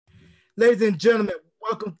Ladies and gentlemen,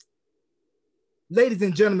 welcome. Ladies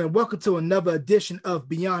and gentlemen, welcome to another edition of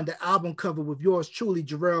Beyond the Album Cover with yours truly,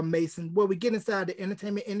 Jarrell Mason, where we get inside the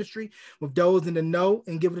entertainment industry with those in the know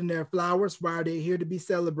and give them their flowers while they're here to be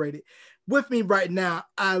celebrated. With me right now,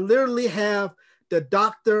 I literally have the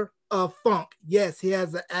Doctor of Funk. Yes, he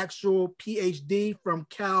has an actual PhD from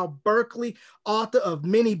Cal Berkeley, author of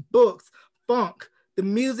many books, Funk, the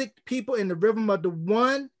music, people, and the rhythm of the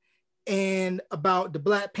one, and about the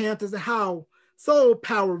Black Panthers and how soul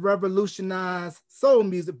power revolutionized soul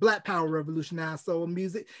music, Black power revolutionized soul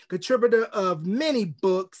music, contributor of many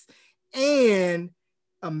books, and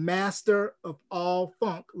a master of all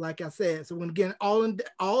funk, like I said. So we're gonna get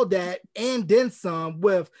all that and then some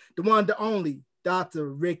with the one, the only Dr.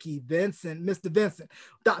 Ricky Vincent, Mr. Vincent,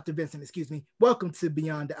 Dr. Vincent, excuse me. Welcome to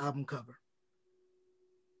Beyond the Album Cover.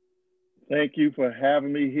 Thank you for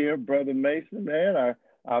having me here, Brother Mason, man.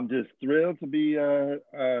 I'm just thrilled to be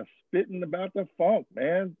spitting about the funk,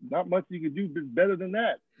 man. Not much you can do better than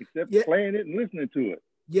that, except playing it and listening to it.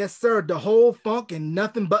 Yes, sir. The whole funk and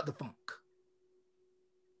nothing but the funk.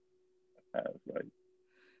 That's right.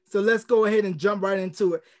 So let's go ahead and jump right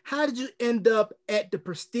into it. How did you end up at the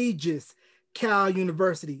prestigious Cal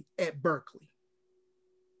University at Berkeley?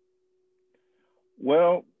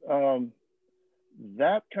 Well,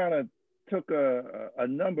 that kind of took a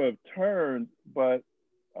number of turns, but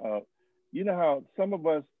you know how some of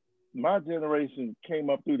us, my generation, came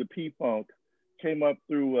up through the P-Funk, came up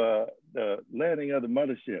through the landing of the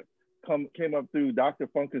mothership, came up through Dr.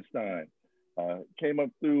 Funkenstein, came up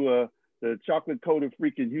through the chocolate-coated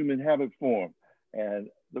freaking human habit form, and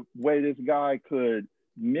the way this guy could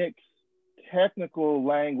mix technical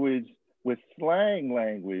language with slang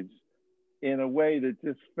language in a way that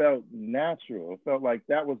just felt natural. It felt like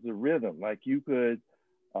that was the rhythm. Like you could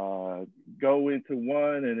go into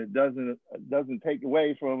one and it doesn't take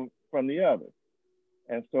away from the other.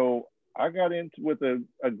 And so I got into with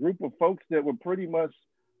a group of folks that were pretty much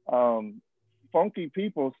funky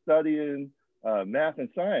people studying math and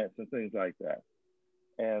science and things like that.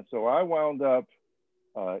 And so I wound up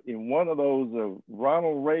in one of those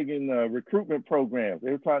Ronald Reagan recruitment programs.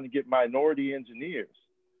 They were trying to get minority engineers.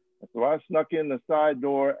 And so I snuck in the side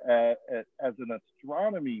door as an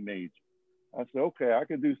astronomy major. I said, okay, I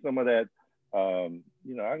can do some of that.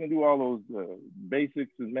 I can do all those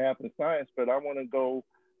basics in math and science, but I want to go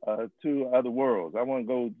to other worlds. I want to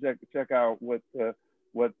go check out what is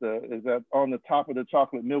that on the top of the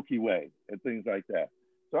chocolate Milky Way and things like that.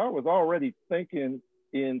 So I was already thinking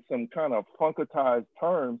in some kind of funkatized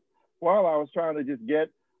terms while I was trying to just get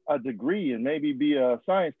a degree and maybe be a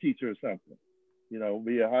science teacher or something.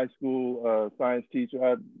 Be a high school science teacher.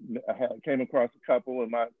 I came across a couple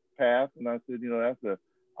in my path, and I said, that's an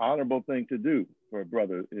honorable thing to do for a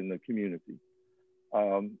brother in the community.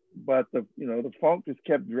 But the funk just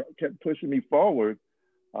kept pushing me forward,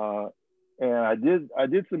 and I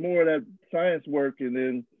did some more of that science work, and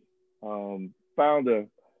then found a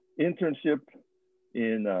internship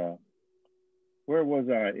in where was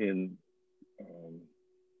I in?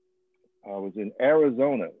 I was in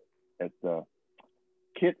Arizona at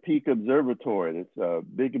Kitt Peak Observatory. It's a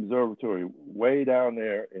big observatory way down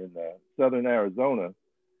there in southern Arizona.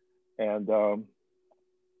 And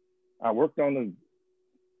I worked on the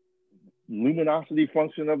luminosity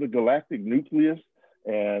function of the galactic nucleus.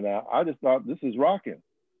 And I just thought, this is rocking.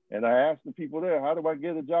 And I asked the people there, how do I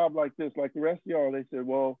get a job like this, like the rest of y'all? They said,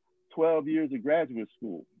 well, 12 years of graduate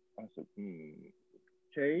school. I said,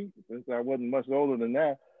 okay. Since I wasn't much older than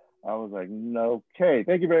that, I was like, no, okay,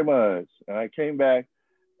 thank you very much. And I came back.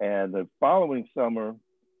 And the following summer,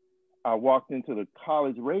 I walked into the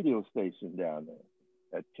college radio station down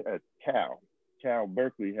there at Cal. Cal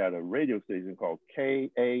Berkeley had a radio station called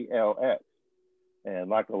KALX. And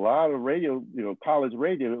like a lot of radio, college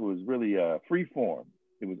radio, it was really free form.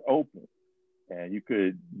 It was open. And you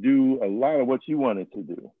could do a lot of what you wanted to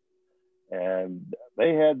do. And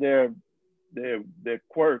they had their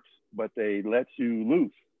quirks, but they let you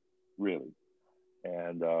loose, really.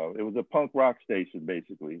 And it was a punk rock station,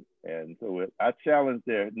 basically. And so I challenged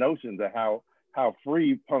their notions of how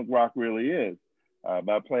free punk rock really is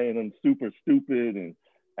by playing them Super Stupid and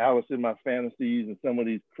Alice in My Fantasies and some of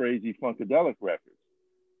these crazy funkadelic records.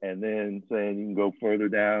 And then saying you can go further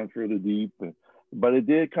down, further deep. But it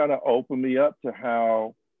did kind of open me up to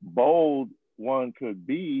how bold one could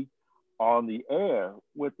be on the air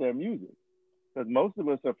with their music. Because most of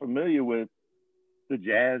us are familiar with the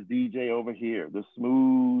jazz DJ over here, the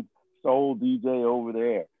smooth soul DJ over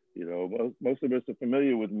there. Most of us are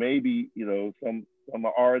familiar with maybe, some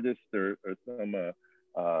artist or some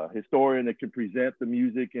historian that can present the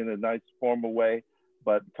music in a nice formal way.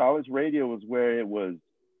 but college radio was where it was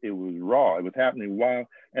raw. It was happening wild,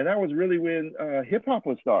 and that was really when hip hop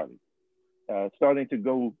was starting to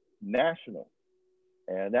go national,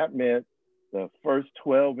 and that meant the first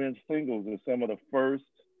 12-inch singles of some of the first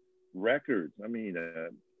records. I mean,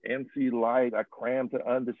 MC Light, I Crammed to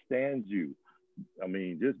Understand You. I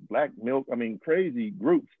mean, just Black Milk. I mean, crazy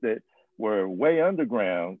groups that were way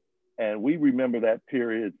underground, and we remember that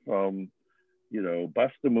period from, you know,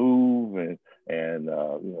 Busta Move and you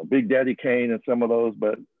know, Big Daddy Kane and some of those,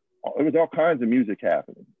 but it was all kinds of music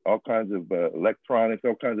happening, all kinds of electronics,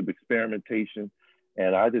 all kinds of experimentation,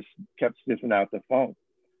 and I just kept sniffing out the funk.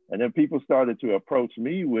 And then people started to approach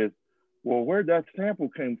me with, well, where'd that sample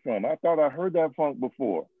came from? I thought I heard that funk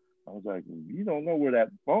before. I was like, you don't know where that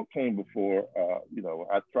funk came before. You know,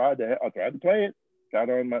 I tried to play it, got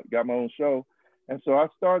my own show, and so I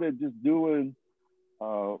started just doing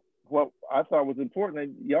what I thought was important.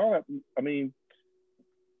 And y'all, I mean,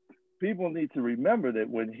 people need to remember that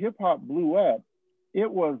when hip hop blew up,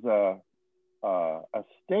 it was a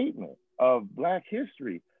statement of Black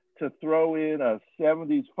history to throw in a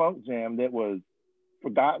 70s funk jam that was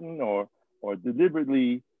forgotten or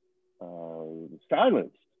deliberately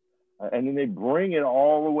silenced. And then they bring it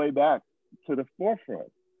all the way back to the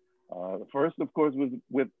forefront. The first, of course, was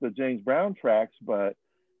with the James Brown tracks, but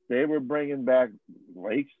they were bringing back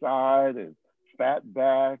Lakeside and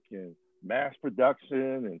Fatback and Mass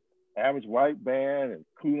Production and Average White Band and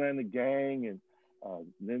Kool and the Gang. And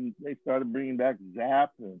then they started bringing back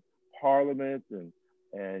Zapp and Parliament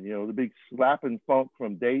and you know, the big slapping funk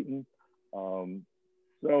from Dayton.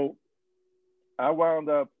 So I wound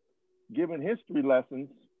up giving history lessons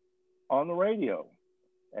on the radio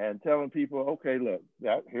and telling people, okay, look,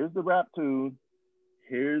 here's the rap tune,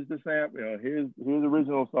 here's the sample, you know, here's the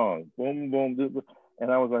original song, boom, boom.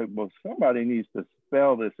 And I was like, well, somebody needs to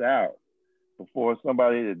spell this out before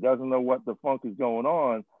somebody that doesn't know what the funk is going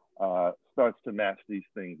on starts to match these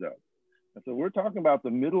things up. And so we're talking about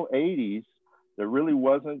the middle 80s. There really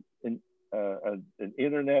wasn't an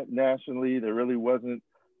internet nationally. There wasn't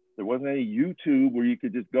any YouTube where you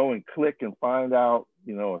could just go and click and find out,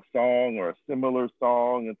 you know, a song or a similar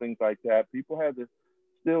song and things like that. People had to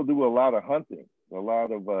still do a lot of hunting, a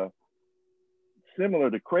lot of similar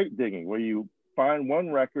to crate digging, where you find one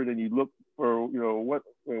record and you look for, you know,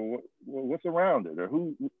 what's around it, or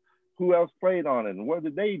who else played on it and what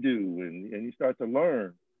did they do, and you start to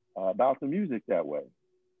learn about the music that way.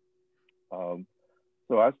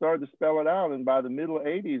 So I started to spell it out, and by the middle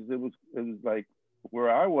 80s, it was like where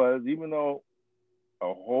I was, even though a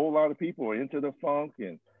whole lot of people were into the funk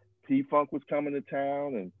and P-Funk was coming to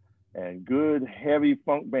town and good heavy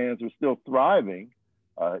funk bands were still thriving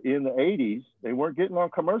in the 80s. They weren't getting on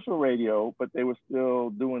commercial radio, but they were still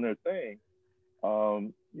doing their thing.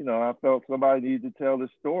 You know, I felt somebody needed to tell this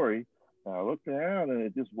story. And I looked around and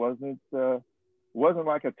it just wasn't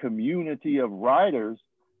like a community of writers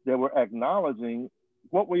that were acknowledging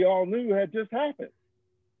what we all knew had just happened.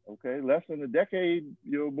 Okay, less than a decade,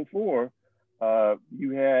 you know, before,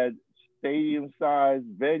 you had stadium-sized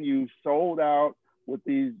venues sold out with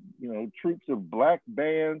these, you know, troops of Black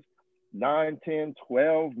bands, 9, 10,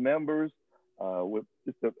 12 members, with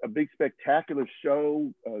just a big spectacular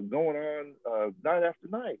show going on night after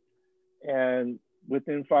night. And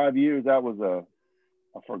within 5 years, that was a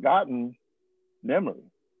forgotten memory.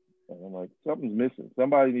 And I'm like, something's missing.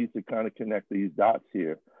 Somebody needs to kind of connect these dots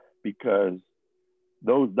here, because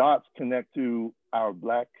those dots connect to our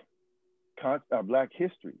Black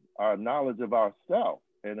history, our knowledge of ourselves.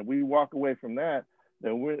 And if we walk away from that,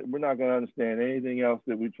 then we're not going to understand anything else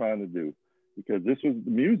that we're trying to do, because this was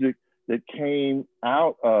the music that came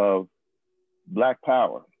out of Black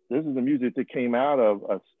power. This is the music that came out of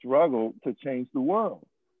a struggle to change the world.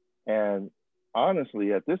 And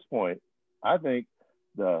honestly, at this point, I think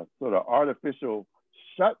the sort of artificial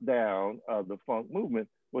shutdown of the funk movement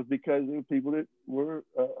was because of people that were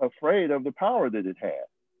afraid of the power that it had,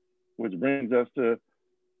 which brings us to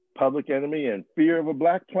Public Enemy and Fear of a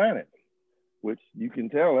Black Planet, which you can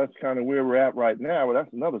tell that's kind of where we're at right now, but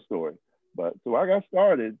that's another story. But so I got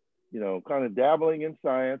started, you know, kind of dabbling in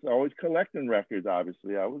science, always collecting records,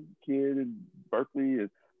 obviously. I was a kid in Berkeley, and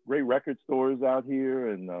great record stores out here,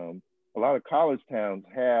 and a lot of college towns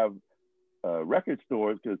have record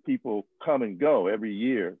stores because people come and go every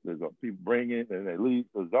year. There's people bring it and they leave.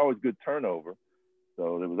 So there's always good turnover.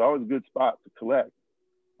 So there was always a good spot to collect.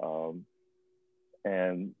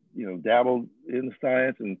 And, you know, dabbled in the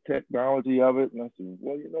science and technology of it. And I said,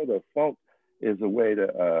 well, you know, the funk is a way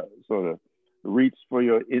to sort of reach for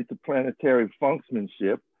your interplanetary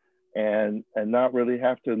funksmanship and not really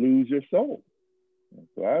have to lose your soul. And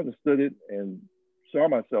so I understood it and saw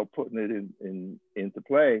myself putting it into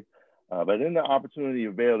play. But then the opportunity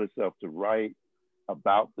availed itself to write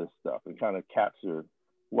about this stuff and kind of capture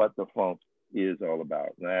what the funk is all about.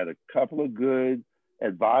 And I had a couple of good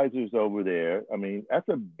advisors over there. I mean, that's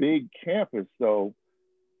a big campus, so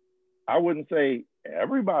I wouldn't say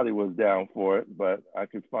everybody was down for it, but I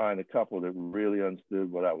could find a couple that really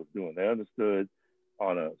understood what I was doing. They understood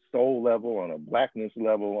on a soul level, on a blackness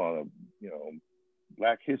level, on a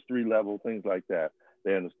Black history level, things like that.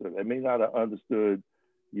 They understood. They may not have understood,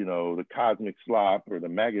 the cosmic slop or the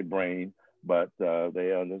maggot brain, but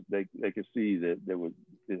they could see that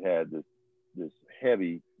it had this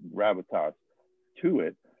heavy gravitas to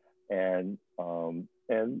it, and a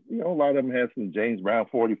lot of them had some James Brown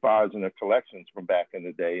 45s in their collections from back in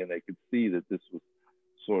the day, and they could see that this was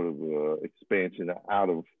sort of expansion out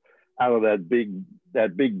of that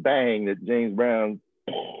big bang that James Brown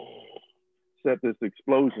set this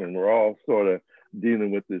explosion. We're all sort of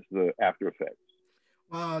dealing with this after effects.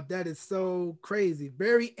 Wow, that is so crazy.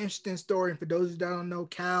 Very interesting story. And for those who don't know,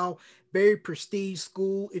 Cal, very prestige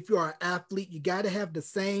school. If you are an athlete, you got to have the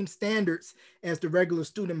same standards as the regular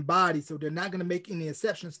student body. So they're not going to make any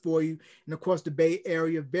exceptions for you. And of course, the Bay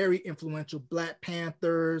Area, very influential. Black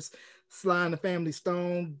Panthers, Sly and the Family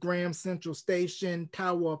Stone, Graham Central Station,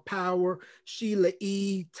 Tower of Power, Sheila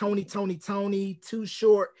E., Tony, Too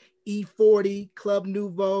Short, E40, Club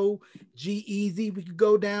Nouveau, G-Eazy. We could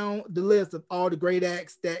go down the list of all the great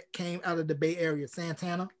acts that came out of the Bay Area.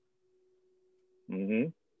 Santana. Mm-hmm.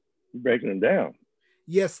 Breaking them down.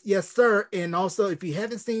 Yes, sir. And also, if you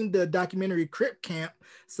haven't seen the documentary Crip Camp,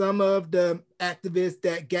 some of the activists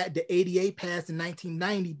that got the ADA passed in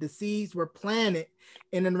 1990, the seeds were planted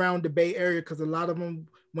in and around the Bay Area because a lot of them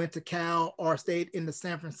went to Cal or stayed in the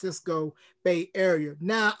San Francisco Bay Area.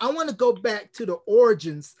 Now, I want to go back to the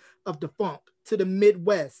origins of the funk, to the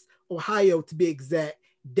Midwest, Ohio to be exact,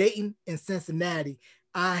 Dayton and Cincinnati.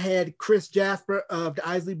 I had Chris Jasper of the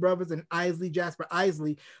Isley Brothers and Jasper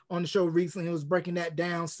Isley on the show recently. He was breaking that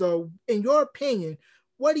down. So in your opinion,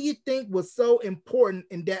 what do you think was so important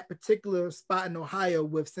in that particular spot in Ohio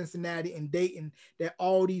with Cincinnati and Dayton that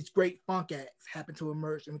all these great funk acts happen to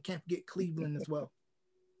emerge? And we can't forget Cleveland as well.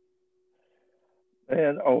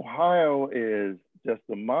 And Ohio is just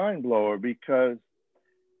a mind blower because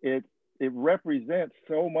it represents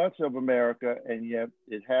so much of America, and yet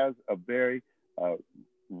it has a very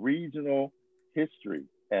regional history.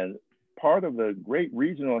 And part of the great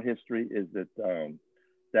regional history is that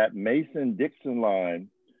that Mason-Dixon line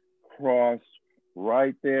crossed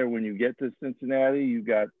right there. When you get to Cincinnati, you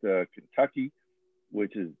got Kentucky,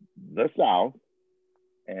 which is the South,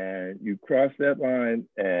 and you cross that line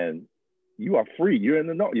and you are free. You're in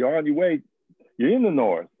the north. You're on your way. You're in the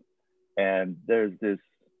north, and there's this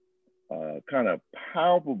kind of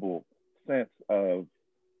palpable sense of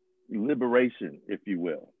liberation, if you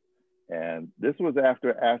will. And this was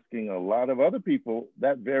after asking a lot of other people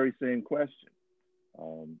that very same question.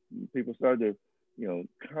 People started to,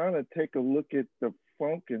 kind of take a look at the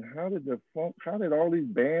funk and how did all these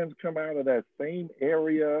bands come out of that same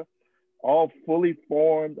area, all fully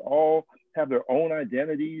formed, all have their own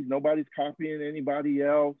identities. Nobody's copying anybody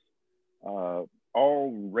else.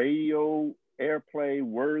 All radio airplay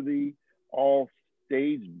worthy, all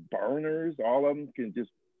stage burners. All of them can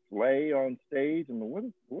just play on stage. I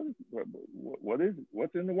mean,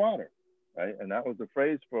 what's in the water, right? And that was the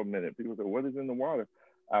phrase for a minute. People said, what is in the water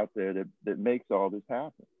out there that makes all this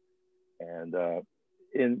happen? And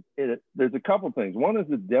there's a couple things. One is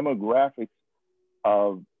the demographics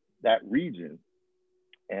of that region.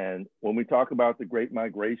 And when we talk about the Great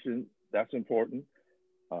Migration, that's important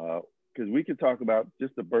because we could talk about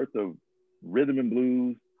just the birth of rhythm and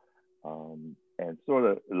blues and sort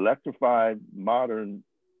of electrified modern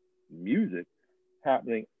music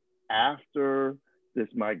happening after this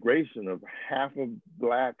migration of half of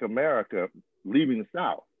Black America leaving the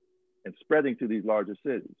South and spreading to these larger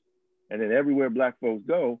cities. And then everywhere Black folks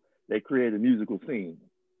go, they create a musical scene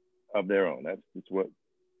of their own. That's just what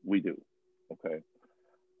we do, okay?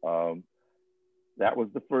 That was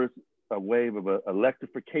the first wave of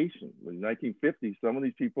electrification. In the 1950s, some of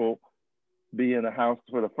these people be in a house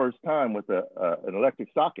for the first time with an electric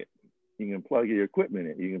socket. You can plug your equipment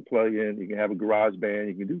in, you can plug in, you can have a garage band,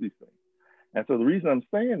 you can do these things. And so the reason I'm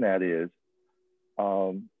saying that is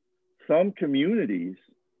some communities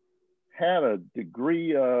had a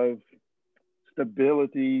degree of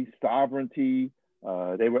stability, sovereignty.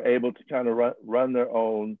 They were able to kind of run their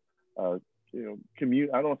own, I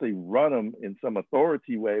don't want to say run them in some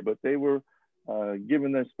authority way, but they were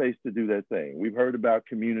given their space to do their thing. We've heard about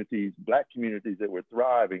communities, Black communities that were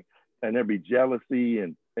thriving, and there'd be jealousy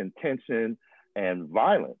and tension and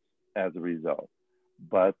violence as a result.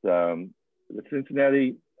 But the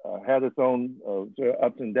Cincinnati had its own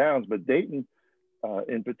ups and downs, but Dayton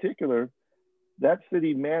in particular, that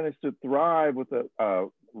city managed to thrive with a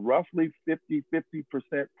roughly 50%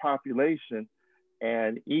 population,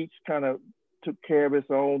 and each kind of took care of its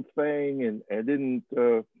own thing and didn't,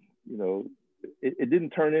 it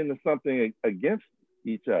didn't turn into something against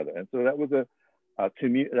each other. And so that was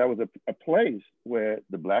a place where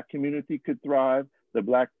the Black community could thrive. The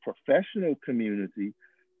Black professional community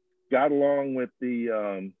got along with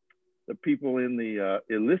the people in the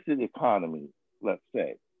illicit economy, let's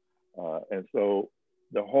say. And so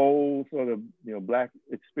the whole sort of, Black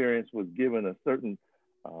experience was given a certain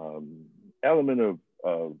element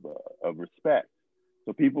of respect.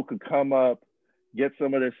 So people could come up, get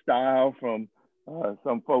some of their style from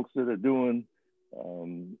some folks that are doing,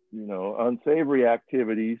 unsavory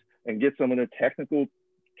activities, and get some of the technical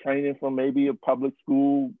training from maybe a public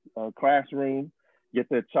school classroom, get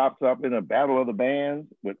their chops up in a battle of the bands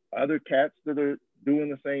with other cats that are doing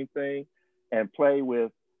the same thing, and play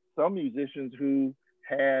with some musicians who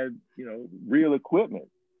had, real equipment,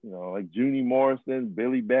 like Junie Morrison,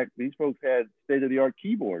 Billy Beck. These folks had state-of-the-art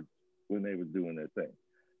keyboards when they were doing their thing,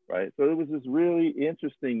 right? So it was this really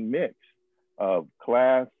interesting mix of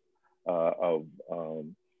class, of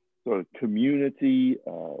sort of community,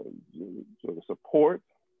 sort of support,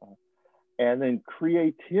 and then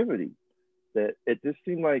creativity. That it just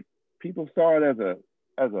seemed like people saw it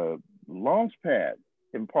as a launch pad,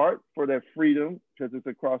 in part for their freedom, because it's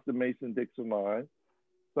across the Mason-Dixon line.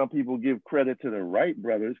 Some people give credit to the Wright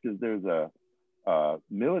brothers because there's a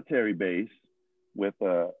military base that's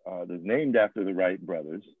named after the Wright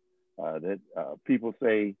brothers that people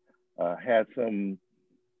say had some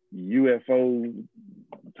UFO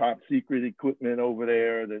top secret equipment over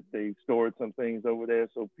there, that they stored some things over there.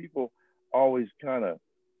 So people always kind of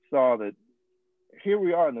saw that here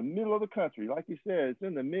we are in the middle of the country. Like you said, it's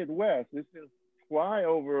in the Midwest. It's in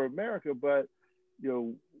flyover America, but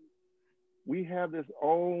we have this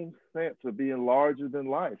own sense of being larger than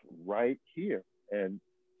life right here. And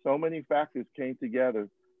so many factors came together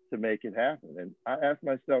to make it happen. And I asked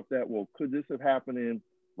myself that, well, could this have happened in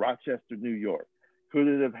Rochester, New York? Could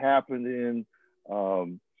it have happened in,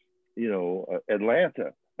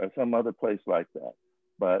 Atlanta or some other place like that?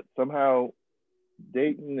 But somehow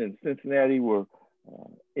Dayton and Cincinnati were,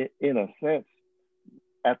 in a sense,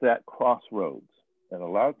 at that crossroads. And a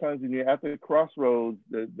lot of times when you're at the crossroads,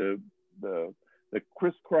 the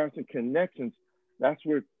crisscrossing connections, that's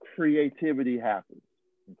where creativity happens,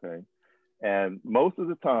 okay? And most of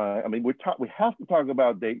the time, I mean, we have to talk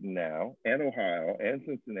about Dayton now, and Ohio, and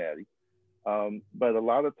Cincinnati, but a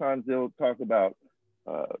lot of times they'll talk about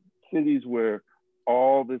cities where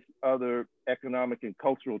all this other economic and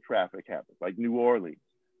cultural traffic happens, like New Orleans,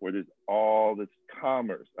 where there's all this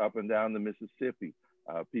commerce up and down the Mississippi,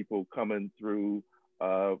 people coming through,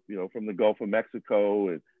 from the Gulf of Mexico,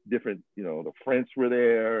 and different, the French were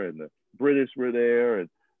there and the British were there,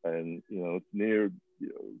 and it's near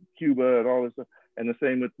Cuba and all this stuff. And the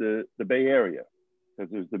same with the Bay Area,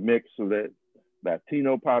 because there's the mix of that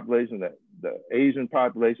Latino population, the Asian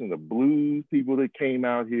population, the blues people that came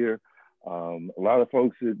out here. A lot of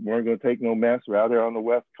folks that weren't going to take no mess were out there on the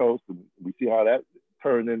West Coast, and we see how that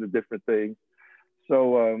turned into different things.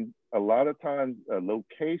 So a lot of times a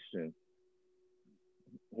location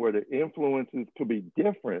where the influences could be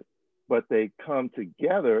different, but they come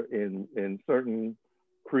together in certain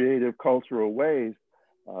creative cultural ways,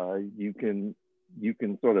 you can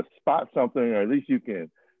sort of spot something, or at least you can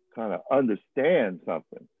kind of understand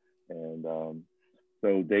something. And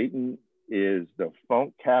so Dayton is the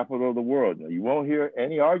funk capital of the world. Now, you won't hear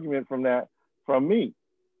any argument from that from me.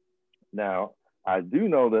 Now, I do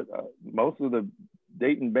know that most of the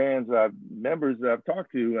Dayton members that I've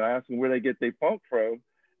talked to, and I ask them where they get their funk from,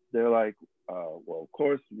 they're like, well, of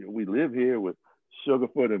course, we live here with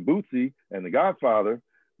Sugarfoot and Bootsy and the Godfather,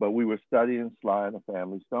 but we were studying Sly and the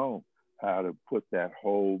Family Stone, how to put that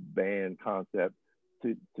whole band concept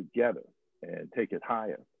together and take it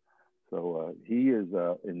higher. So he is,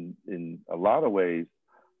 in a lot of ways,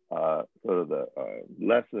 sort of the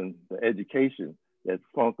lesson, the education that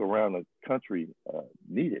funk around the country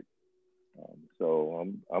needed.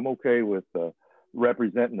 So I'm okay with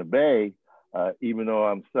representing the Bay, even though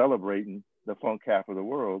I'm celebrating the funk capital of the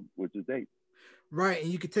world, which is Dayton. Right,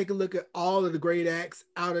 and you can take a look at all of the great acts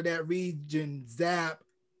out of that region: Zapp,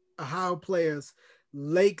 Ohio Players,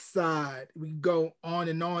 Lakeside. We can go on.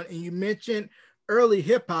 And you mentioned early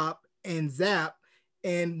hip hop and Zapp,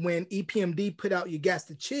 and when EPMD put out "You Got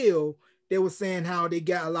to Chill," they were saying how they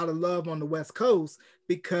got a lot of love on the West Coast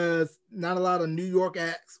because not a lot of New York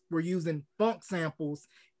acts were using funk samples.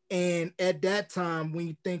 And at that time, when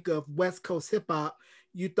you think of West Coast hip hop,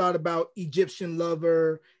 you thought about Egyptian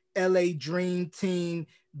Lover, LA Dream Team,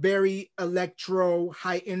 very electro,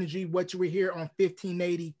 high energy, what you were here on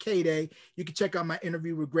 1580 K-Day. You can check out my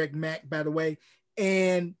interview with Greg Mack, by the way.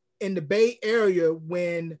 And in the Bay Area,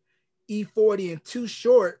 when E40 and Too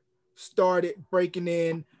Short started breaking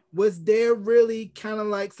in, was there really kind of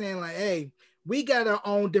like saying like, hey, we got our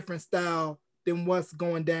own different style than what's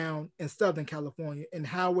going down in Southern California? And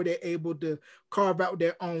how were they able to carve out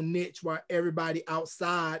their own niche while everybody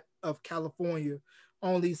outside of California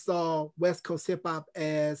only saw West Coast hip hop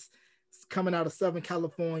as coming out of Southern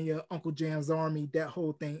California, Uncle Jam's Army, that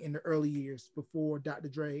whole thing in the early years before Dr.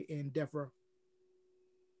 Dre and Death Row?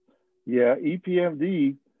 Yeah,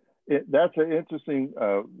 EPMD, that's an interesting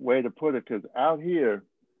way to put it, because out here,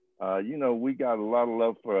 we got a lot of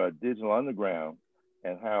love for Digital Underground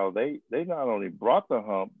and how they not only brought the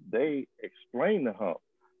hump, they explained the hump.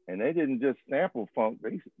 And they didn't just sample funk,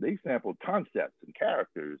 they sampled concepts and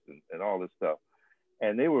characters and all this stuff.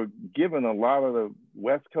 And they were giving a lot of the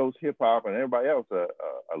West Coast hip hop and everybody else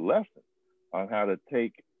a lesson on how to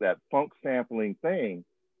take that funk sampling thing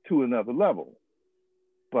to another level.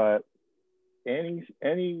 But any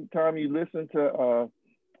time you listen to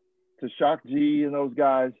Shock G and those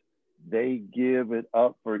guys, they give it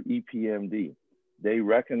up for EPMD. They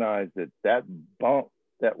recognize that bump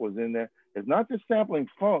that was in there is not just sampling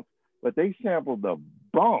funk, but they sampled the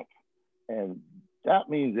bump, and that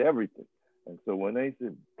means everything. And so when they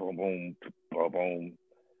said boom, boom, boom, boom,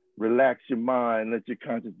 relax your mind, let your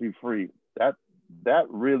conscience be free, that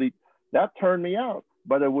really turned me out.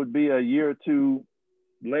 But it would be a year or two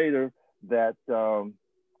later that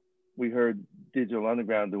we heard Digital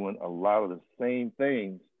Underground doing a lot of the same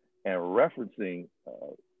things and referencing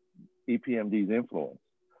EPMD's influence.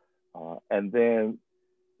 And then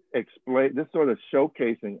explain this, sort of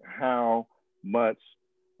showcasing how much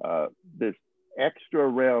this extra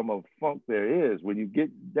realm of funk there is. When you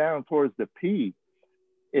get down towards the P,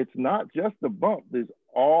 it's not just the bump. There's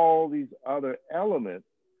all these other elements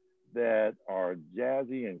that are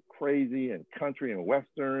jazzy and crazy and country and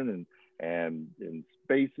Western and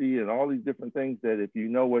spacey and all these different things that if you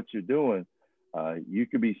know what you're doing, you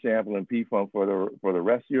could be sampling P-Funk for the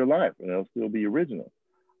rest of your life and it'll still be original.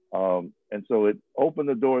 And so it opened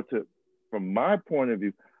the door to, from my point of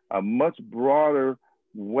view, a much broader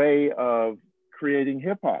way of creating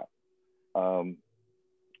hip hop.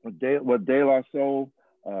 What De La Soul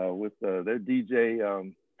with their DJ,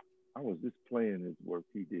 I was just playing his work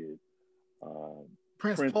he did.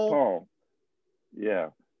 Prince Paul.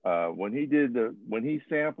 Yeah. When he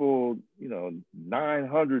sampled,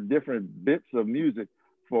 900 different bits of music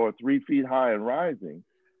for 3 Feet High and Rising,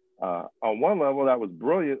 on one level that was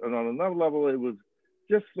brilliant, and on another level it was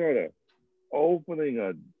just sort of opening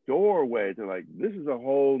a doorway to like, this is a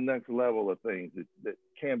whole next level of things that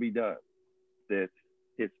can be done. That's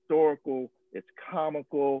historical, it's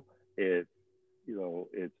comical, it's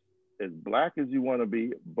as black as you want to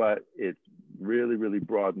be, but it's really, really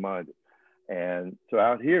broad-minded. And so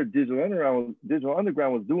out here, Digital Underground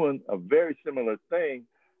was doing a very similar thing,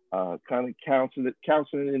 kind of couching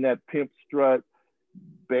in that pimp strut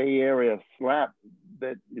Bay Area slap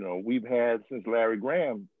that we've had since Larry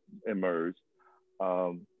Graham emerged.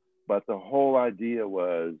 But the whole idea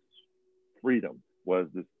was freedom, was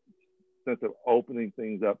this sense of opening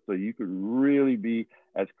things up so you could really be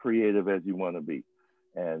as creative as you want to be.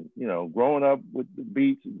 And growing up with the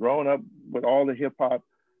beats, growing up with all the hip hop,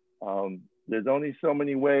 there's only so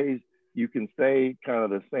many ways you can say kind of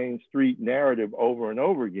the same street narrative over and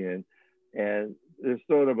over again. And there's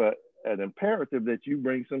sort of an imperative that you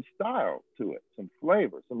bring some style to it, some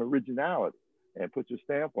flavor, some originality, and put your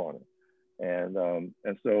stamp on it.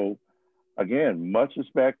 And so, again, much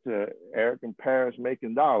respect to Eric and Parrish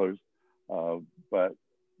making dollars, but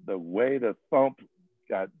the way the thump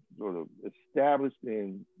got sort of established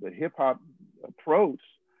in the hip hop approach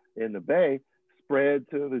in the Bay spread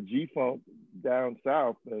to the G-Funk down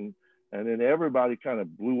south, and then everybody kind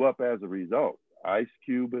of blew up as a result. Ice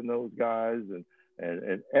Cube and those guys,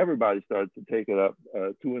 and everybody started to take it up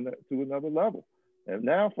to another level. And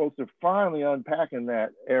now folks are finally unpacking that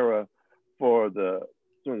era for the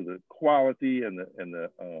sort of the quality and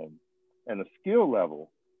the skill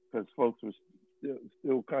level, because folks were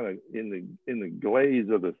still kind of in the glaze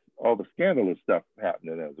of all the scandalous stuff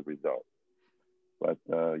happening as a result. But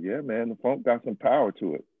yeah, man, the funk got some power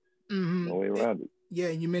to it. Mm-hmm. No way around it. Yeah,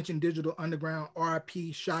 and you mentioned Digital Underground,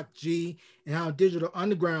 RIP, Shock G, and how Digital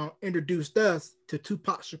Underground introduced us to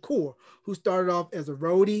Tupac Shakur, who started off as a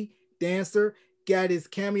roadie, dancer, got his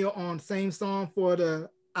cameo on same song for the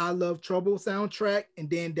I Love Trouble soundtrack, and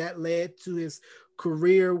then that led to his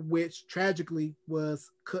career, which tragically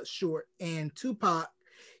was cut short. And Tupac,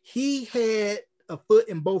 he had a foot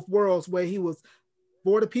in both worlds where he was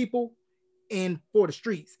for the people and for the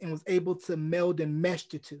streets and was able to meld and mesh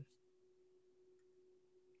the two.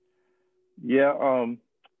 Yeah,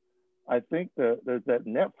 I think there's that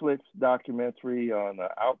Netflix documentary on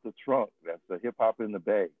Out the Trunk. That's the hip hop in the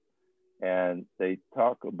Bay, and they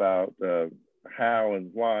talk about how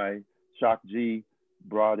and why Shock G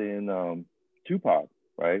brought in Tupac.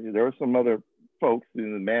 Right, there were some other folks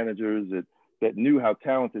in the managers that knew how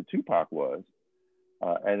talented Tupac was,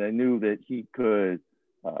 and they knew that he could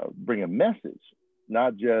bring a message,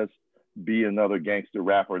 not just be another gangster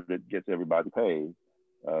rapper that gets everybody paid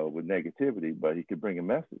with negativity, but he could bring a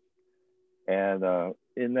message. And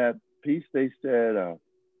in that piece, they said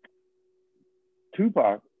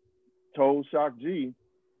Tupac told Shock G,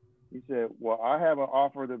 he said, well, I have an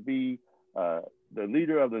offer to be the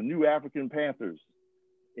leader of the New African Panthers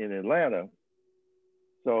in Atlanta.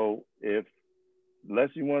 So unless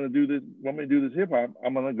you want me to do this hip hop,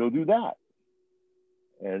 I'm gonna go do that.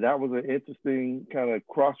 And that was an interesting kind of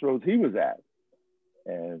crossroads he was at.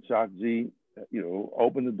 And Shock G,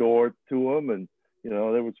 opened the door to him, and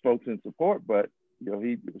there was folks in support, but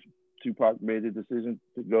Tupac made a decision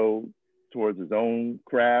to go towards his own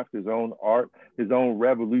craft, his own art, his own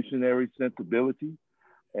revolutionary sensibility,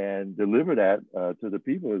 and deliver that to the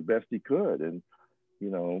people as best he could. And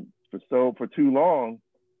for too long,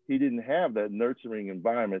 he didn't have that nurturing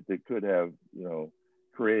environment that could have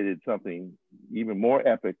created something even more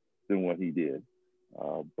epic than what he did.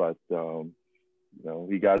 But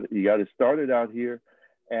he got it started out here.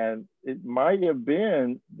 And it might have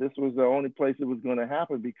been this was the only place it was going to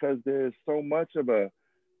happen, because there's so much of a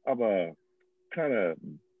kind of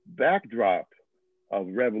backdrop of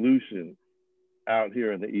revolution out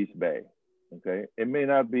here in the East Bay. Okay, it may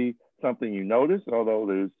not be something you notice, although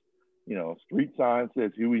there's street sign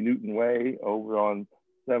says Huey Newton Way over on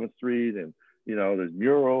 7th Street, and there's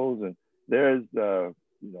murals, and there's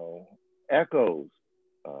echoes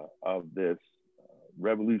of this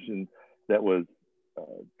revolution that was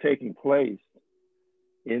taking place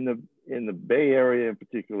in the Bay Area in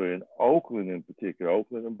particular, in Oakland in particular,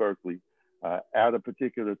 Oakland and Berkeley, at a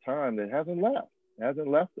particular time that hasn't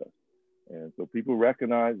left us. And so people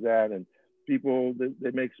recognize that, and people,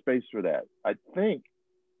 they make space for that. I think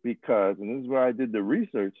because, and this is where I did the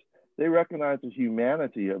research, they recognize the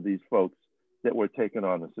humanity of these folks that were taking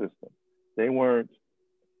on the system. They weren't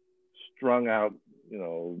strung out,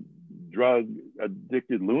 drug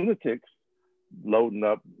addicted lunatics loading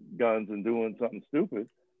up guns and doing something stupid.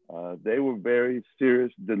 They were very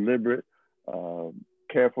serious, deliberate,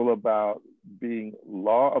 careful about being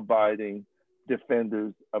law-abiding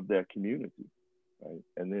defenders of their community, right?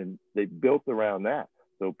 And then they built around that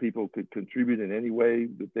so people could contribute in any way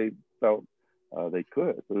that they felt they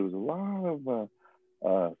could. So there was a lot of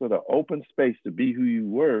sort of open space to be who you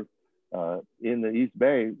were in the East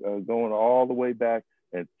Bay, going all the way back,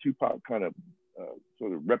 and Tupac kind of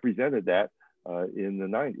sort of represented that in the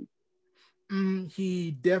 90s.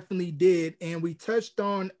 He definitely did. And we touched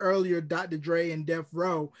on earlier Dr. Dre and Death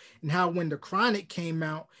Row, and how when the Chronic came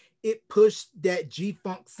out, it pushed that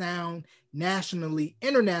G-Funk sound nationally,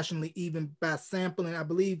 internationally, even by sampling, I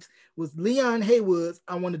believe, was Leon Haywood's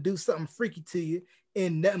I Want to Do Something Freaky to You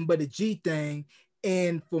in Nothing But a G Thing.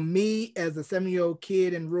 And for me, as a 7-year-old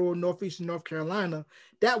kid in rural Northeastern North Carolina,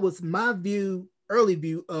 that was my early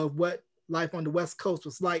view of what life on the West Coast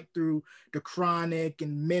was like through the Chronic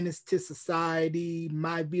and Menace to Society,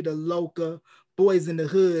 My Vida Loca, Boys in the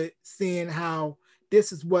Hood, seeing how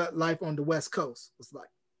this is what life on the West Coast was like.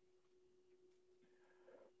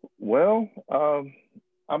 Well,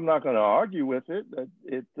 I'm not going to argue with it.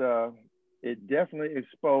 It definitely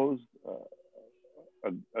exposed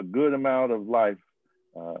a good amount of life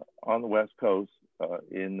on the West Coast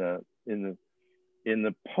in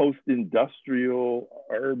the post-industrial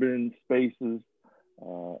urban spaces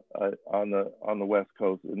on the West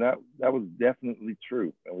Coast, and that was definitely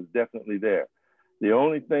true. It was definitely there. The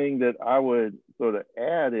only thing that I would sort of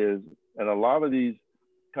add is, and a lot of these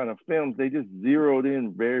kind of films, they just zeroed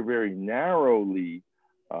in very, very narrowly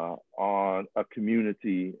on a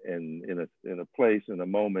community and in a place, in a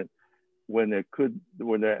moment when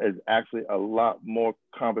there is actually a lot more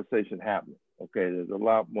conversation happening. Okay, there's a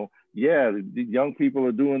lot more. Yeah, the young people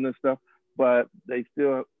are doing this stuff, but they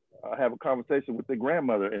still have a conversation with their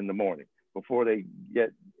grandmother in the morning before they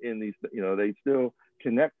get in these. They still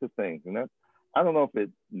connect to things, and I don't know if it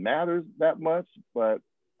matters that much, but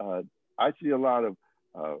I see a lot of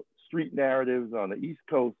street narratives on the East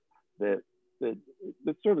Coast that that,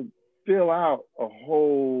 that sort of fill out a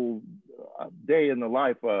whole day in the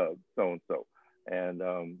life of so and so. And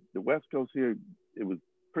the West Coast here, it was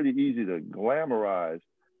pretty easy to glamorize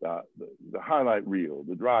the highlight reel,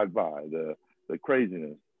 the drive-by, the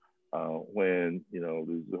craziness, when, you know,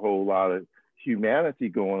 there's a whole lot of humanity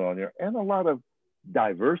going on here and a lot of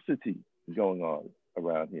diversity going on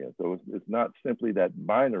around here. So it's not simply that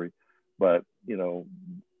binary, but, you know,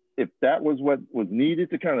 if that was what was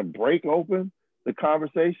needed to kind of break open the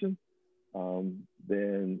conversation,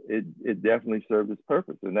 then it definitely served its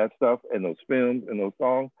purpose. And that stuff and those films and those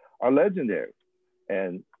songs are legendary.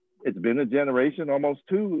 And it's been a generation, almost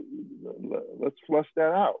two. Let's flush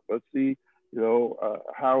that out. Let's see, you know,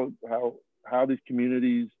 how these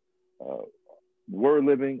communities were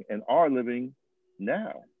living and are living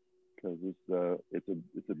now, because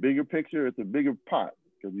it's a bigger picture. It's a bigger pot,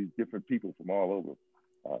 because these different people from all over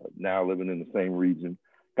now living in the same region,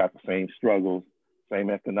 got the same struggles,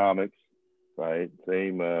 same economics, right?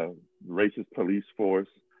 Same racist police force,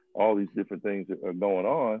 all these different things that are going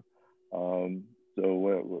on. So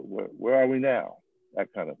where are we now?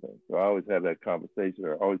 That kind of thing. So I always have that conversation,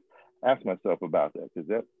 or I always ask myself about that, because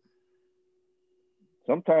that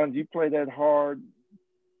sometimes you play that hard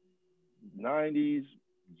 90s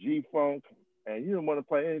G-funk and you don't want to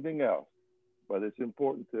play anything else. But it's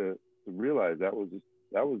important to realize that was just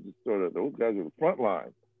sort of, those guys were the front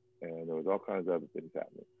line, and there was all kinds of other things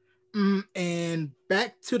happening. And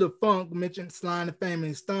back to the funk, mentioned Sly and the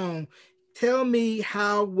Family Stone. Tell me,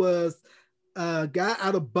 how was a guy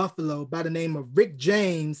out of Buffalo by the name of Rick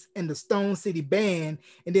James and the Stone City Band,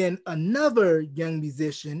 and then another young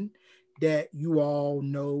musician that you all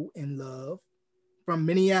know and love from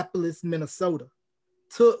Minneapolis, Minnesota,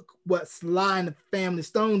 took what Sly and the Family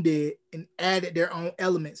Stone did and added their own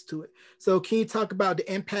elements to it. So can you talk about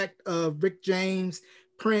the impact of Rick James,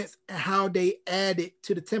 Prince, and how they added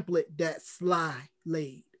to the template that Sly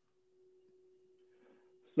laid?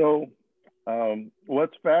 So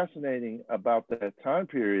what's fascinating about that time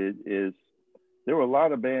period is there were a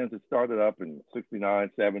lot of bands that started up in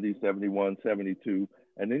 69, 70, 71, 72.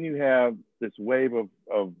 And then you have this wave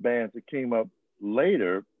of bands that came up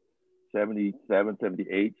later, 77,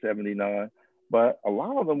 78, 79. But a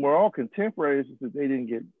lot of them were all contemporaries because they didn't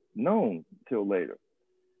get known till later.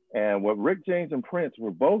 And what Rick James and Prince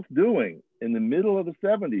were both doing in the middle of the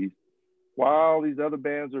 70s, while these other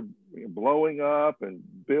bands are blowing up and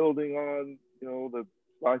building on, you know, the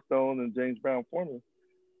Sly Stone and James Brown formula,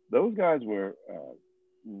 those guys were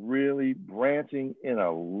really branching in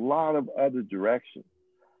a lot of other directions.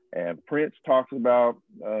 And Prince talks about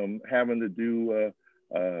having to do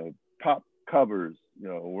pop covers, you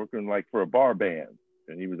know, working like for a bar band.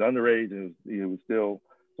 And he was underage, and he was still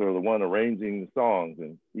sort of the one arranging the songs.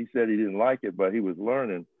 And he said he didn't like it, but he was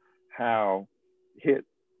learning how hits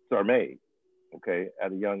are made, okay,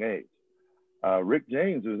 at a young age. Rick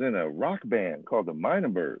James was in a rock band called the Minor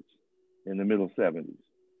Birds in the middle 70s.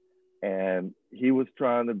 And he was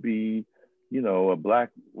trying to be, you know, a black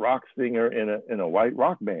rock singer in a white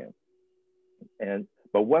rock band.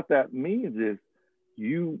 But what that means is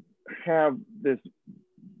you have this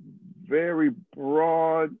very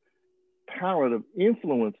broad palette of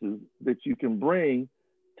influences that you can bring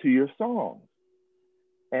to your songs.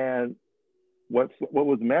 And what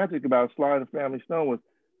was magic about Sly and the Family Stone was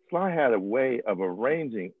Sly had a way of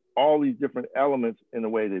arranging all these different elements in a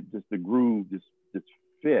way that just the groove just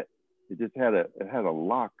fit. It just had a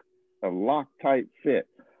lock type fit.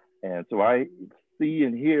 And so I see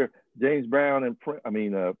and hear James Brown and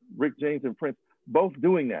Rick James and Prince both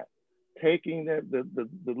doing that, taking the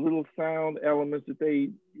little sound elements that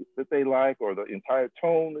they like, or the entire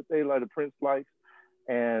tone that they like, the Prince likes,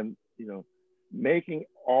 and, you know, making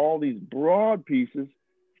all these broad pieces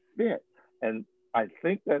fit. And I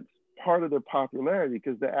think that's part of their popularity,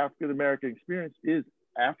 because the African American experience is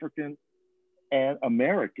African and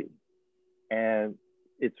American, and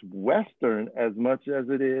it's Western as much as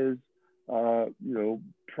it is, you know,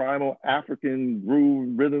 primal African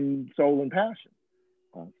groove, rhythm, soul, and passion.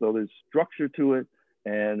 So there's structure to it,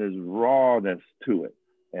 and there's rawness to it.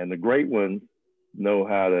 And the great ones know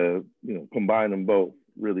how to, you know, combine them both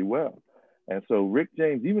really well. And so Rick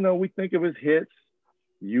James, even though we think of his hits,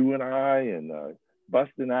 You and I, and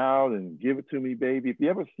Busting Out, and Give It To Me, Baby, if you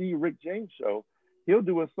ever see Rick James show, he'll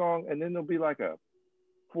do a song, and then there'll be like a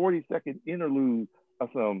 40-second interlude of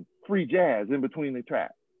some free jazz in between the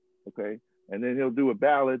tracks, okay? And then he'll do a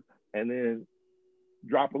ballad, and then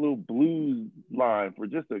drop a little blues line for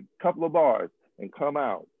just a couple of bars and come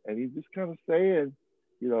out. And he's just kind of saying,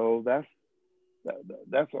 you know,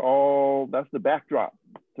 That's all. That's the backdrop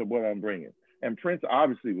to what I'm bringing. And Prince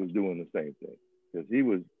obviously was doing the same thing because he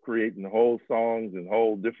was creating whole songs and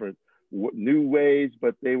whole different new ways,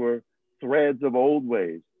 but they were threads of old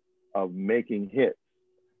ways of making hits.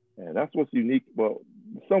 And that's what's unique. Well,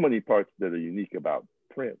 so many parts that are unique about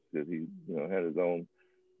Prince because he, had his own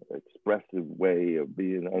expressive way of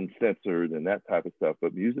being uncensored and that type of stuff.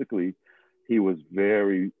 But musically, he was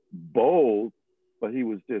very bold, but he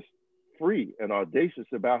was just free and audacious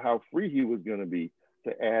about how free he was going to be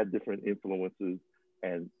to add different influences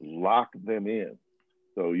and lock them in.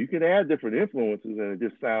 So you can add different influences and it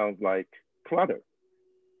just sounds like clutter.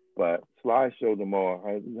 But Sly showed them all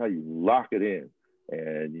how you lock it in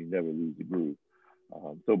and you never lose the groove.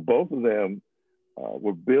 So both of them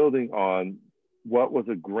were building on what was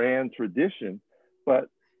a grand tradition, but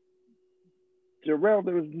Jarrell,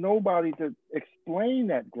 there was nobody to explain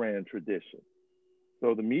that grand tradition.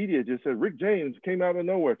 So the media just said, Rick James came out of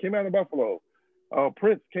nowhere, came out of Buffalo.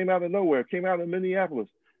 Prince came out of nowhere, came out of Minneapolis,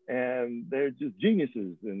 and they're just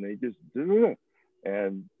geniuses, and they just,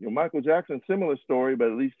 and Michael Jackson, similar story, but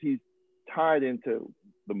at least he's tied into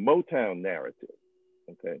the Motown narrative,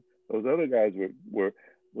 okay? Those other guys were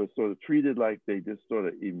sort of treated like they just sort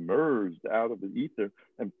of emerged out of the ether,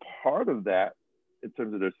 and part of that, in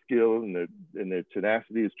terms of their skill and their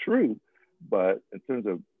tenacity, is true, but in terms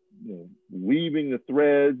of weaving the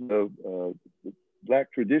threads of the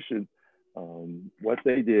Black tradition, what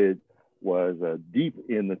they did was deep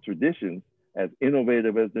in the traditions, as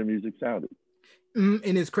innovative as their music sounded. And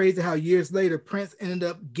it's crazy how years later, Prince ended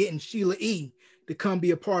up getting Sheila E. to come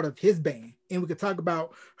be a part of his band. And we could talk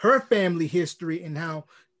about her family history and how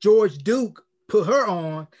George Duke put her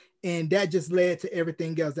on, and that just led to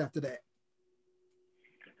everything else after that.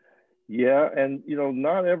 Yeah, and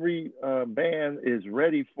not every band is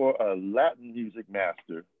ready for a Latin music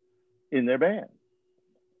master in their band.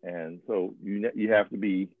 And so you have to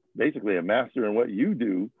be basically a master in what you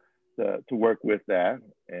do to work with that.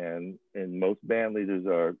 And most band leaders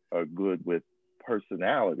are good with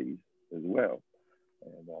personalities as well.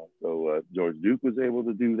 And so George Duke was able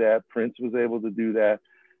to do that. Prince was able to do that.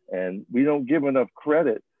 And we don't give enough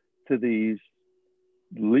credit to these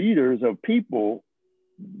leaders of people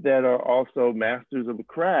that are also masters of the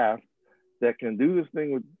craft that can do this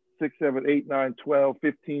thing with 6, 7, 8, 9, 12,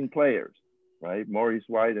 15 players, right? Maurice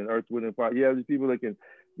White and Earth, Wind and Fire. Yeah, these people that can,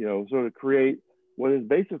 sort of create what is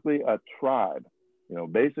basically a tribe,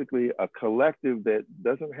 basically a collective that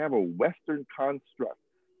doesn't have a Western construct.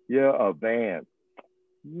 Yeah, a band.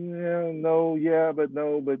 Yeah, no, yeah, but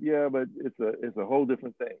no, but yeah, but it's a whole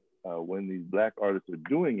different thing when these Black artists are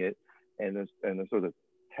doing it and they're sort of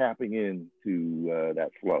tapping into that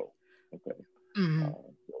flow. Okay,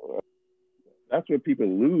 so, that's what people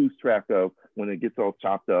lose track of when it gets all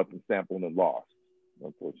chopped up and sampled and lost,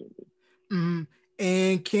 unfortunately. Mm-hmm.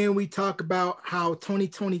 And can we talk about how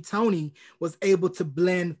Tony was able to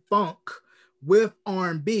blend funk with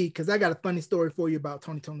R&B? Because I got a funny story for you about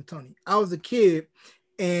Tony. I was a kid,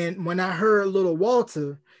 and when I heard Little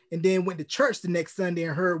Walter, and then went to church the next Sunday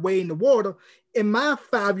and heard Wade in the Water, in my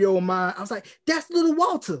 5-year-old mind, I was like, that's Little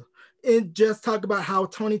Walter. And just talk about how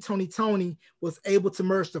Tony was able to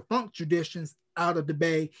merge the funk traditions out of the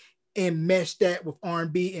Bay and mesh that with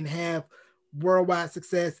R&B and have worldwide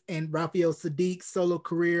success. And Raphael Saadiq's solo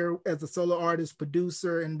career as a solo artist,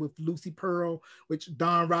 producer, and with Lucy Pearl, which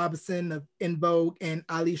Don Robinson of En Vogue and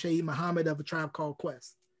Ali Shaheed Muhammad of A Tribe Called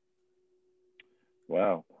Quest.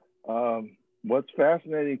 Wow. What's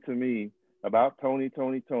fascinating to me about Tony,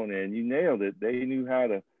 and you nailed it, they knew how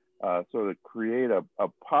to sort of create a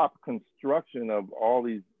pop construction of all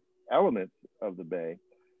these elements of the Bay.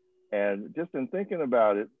 And just in thinking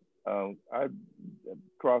about it, I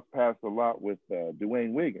crossed paths a lot with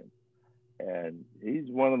Dwayne Wiggins. And he's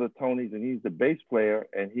one of the Tonys, and he's the bass player,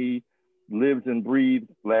 and he lives and breathes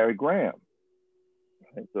Larry Graham.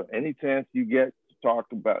 And so any chance you get to talk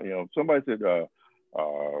about, somebody said,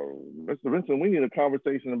 Mr. Vincent, we need a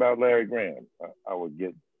conversation about Larry Graham. I would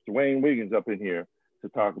get Dwayne Wiggins up in here to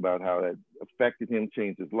talk about how that affected him,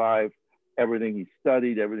 changed his life. Everything he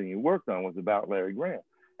studied, everything he worked on was about Larry Graham.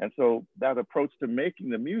 And so that approach to making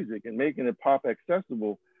the music and making it pop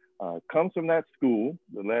accessible comes from that school,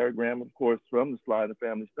 the Larry Graham, of course, from the Sly and the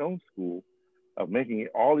Family Stone school, of making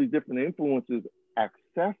all these different influences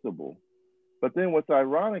accessible. But then what's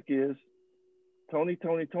ironic is Tony,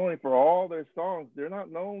 for all their songs, they're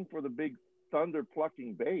not known for the big thunder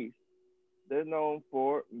plucking bass. They're known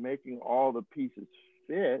for making all the pieces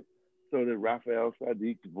fit so that Raphael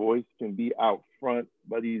Saadiq's voice can be out front,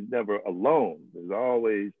 but he's never alone. There's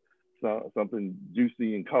always something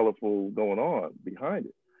juicy and colorful going on behind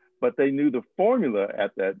it. but they knew the formula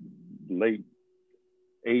at that late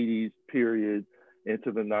 80s period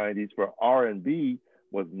into the 90s for R&B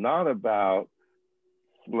was not about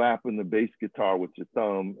slapping the bass guitar with your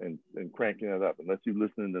thumb and cranking it up. Unless you're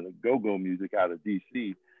listening to the go-go music out of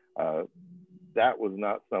DC, that was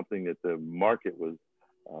not something that the market was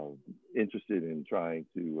interested in trying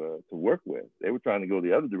to work with. They were trying to go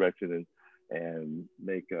the other direction and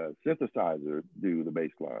make a synthesizer do the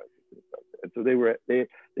bass line. And so they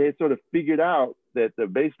had sort of figured out that the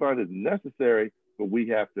bass line is necessary, but we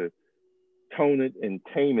have to tone it and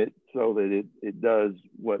tame it so that it does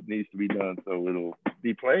what needs to be done, so it'll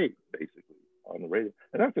be played basically on the radio.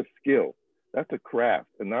 And that's a skill, that's a craft,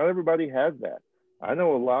 and not everybody has that. I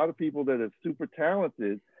know a lot of people that are super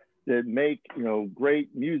talented that make, you know,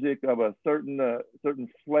 great music of a certain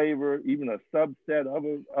flavor, even a subset of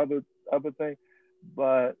a thing,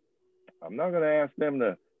 but I'm not going to ask them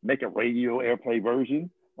to make a radio airplay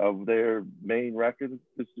version of their main record.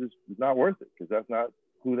 It's not worth it, because that's not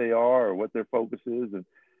who they are or what their focus is. And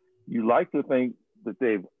you like to think that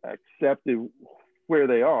they've accepted where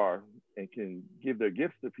they are and can give their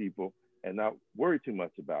gifts to people and not worry too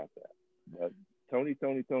much about that. But Tony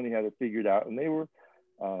had it figured out, and they were,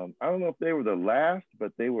 I don't know if they were the last,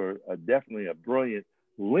 but they were definitely a brilliant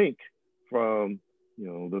link from, you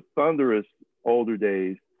know, the thunderous older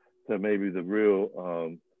days to maybe the real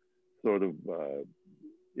sort of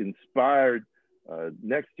inspired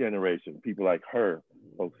next generation, people like her,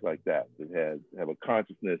 folks like that have a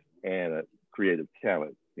consciousness and a creative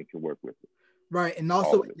talent and can work with it. Right. And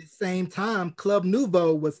also at the same time, Club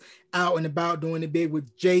Nouveau was out and about doing it big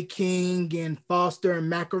with Jay King and Foster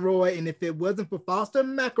and McElroy. And if it wasn't for Foster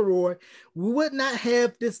and McElroy, we would not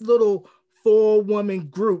have this little 4-woman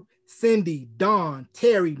group: Cindy, Dawn,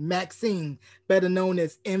 Terry, Maxine, better known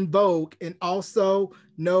as En Vogue, and also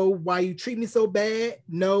No Why You Treat Me So Bad,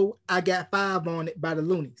 No I Got 5 on It by the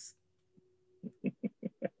Loonies.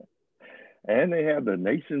 And they have the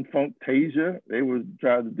Nation Funktasia. They were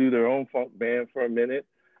trying to do their own funk band for a minute.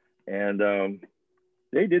 And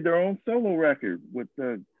they did their own solo record with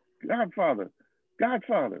Godfather.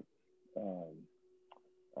 Dr.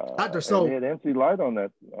 Soul. They had MC Light on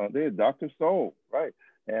that. They had Dr. Soul, right.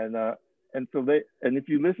 And so if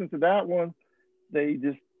you listen to that one, they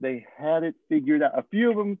had it figured out. A few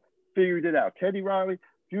of them figured it out. Teddy Riley, a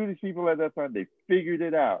few of these people at that time, they figured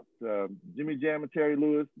it out. Jimmy Jam and Terry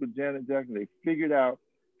Lewis with Janet Jackson, they figured out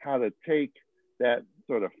how to take that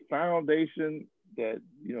sort of foundation that,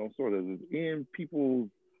 you know, sort of is in people's,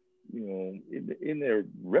 you know, in their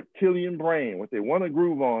reptilian brain, what they want to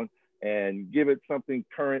groove on, and give it something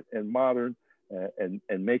current and modern,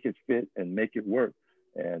 and make it fit and make it work.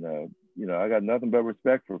 And you know, I got nothing but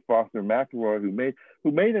respect for Foster and McElroy, who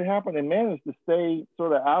made it happen and managed to stay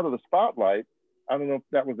sort of out of the spotlight. I don't know if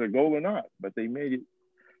that was their goal or not, but they made it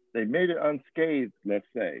unscathed, let's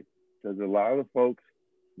say, because a lot of the folks,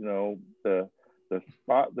 you know, the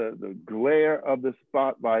glare of the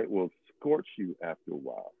spotlight will scorch you after a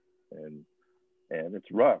while, and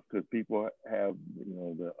it's rough because people have, you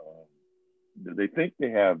know, they think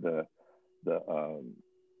they have the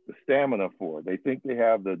stamina for it. They think they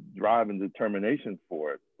have the drive and determination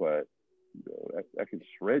for it, but you know, that can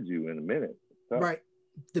shred you in a minute. Right.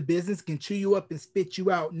 The business can chew you up and spit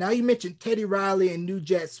you out. Now you mentioned Teddy Riley and New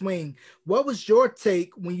Jack Swing. What was your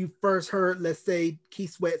take when you first heard, let's say,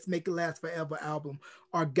 Keith Sweat's Make It Last Forever album,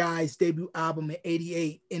 or Guy's debut album in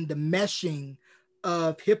 '88, and the meshing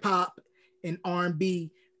of hip hop and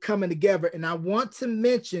R&B coming together? And I want to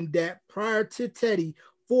mention that prior to Teddy,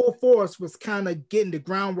 Full Force was kind of getting the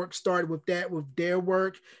groundwork started with that, with their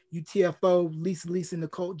work, UTFO, Lisa and the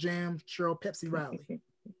Cult Jam, Cheryl Pepsi Riley.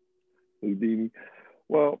 Houdini.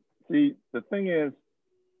 Well, see, the thing is,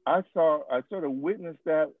 I sort of witnessed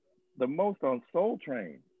that the most on Soul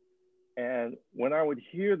Train. And when I would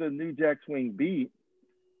hear the New Jack Swing beat,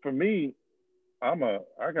 for me, I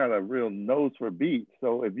got a real nose for beats.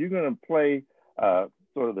 So if you're gonna play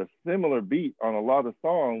sort of the similar beat on a lot of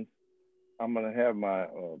songs, I'm gonna have my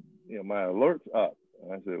my alerts up.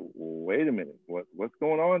 And I said, well, wait a minute, what's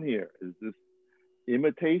going on here? Is this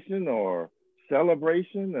imitation or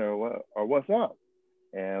celebration or what's up?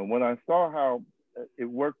 And when I saw how it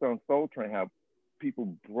worked on Soul Train, how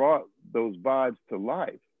people brought those vibes to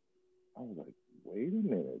life, I was like, wait a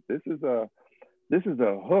minute, this is a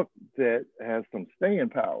hook that has some staying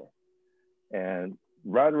power. And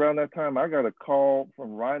right around that time, I got a call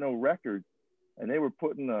from Rhino Records, and they were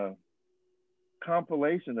putting a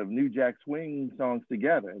compilation of New Jack Swing songs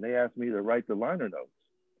together, and they asked me to write the liner notes.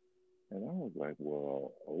 And I was like,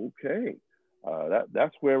 well, okay,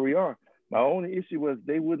 that's where we are. My only issue was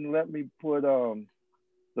they wouldn't let me put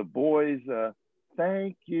the boys,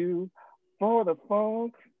 thank you for the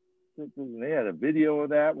funk. And they had a video of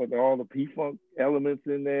that with all the P-Funk elements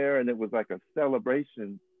in there, and it was like a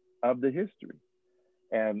celebration of the history.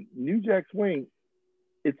 And New Jack Swing,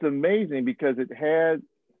 it's amazing because it had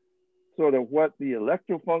sort of what the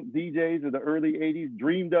electro-funk DJs of the early 80s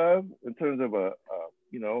dreamed of in terms of a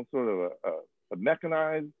sort of a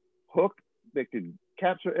mechanized hook that could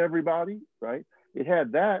capture everybody, right? It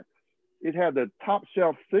had that. It had the top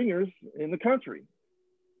shelf singers in the country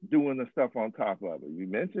doing the stuff on top of it. We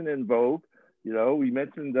mentioned En Vogue, we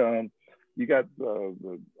mentioned you got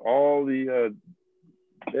all the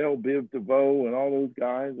Bell Biv DeVoe and all those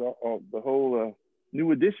guys, all the whole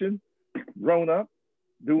New Edition, grown up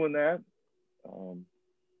doing that.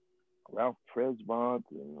 Ralph Tresvant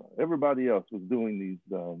and everybody else was doing these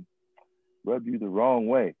rub you the wrong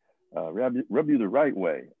way, rub you the right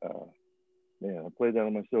way. Man, I played that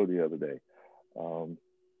on my show the other day.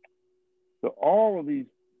 So all of these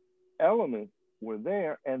elements were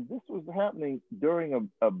there, and this was happening during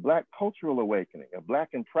a Black cultural awakening, a Black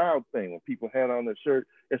and proud thing. When people had on their shirt,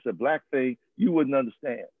 it's a Black thing, you wouldn't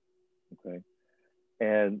understand, okay?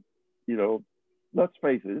 And, let's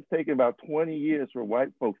face it, it's taken about 20 years for white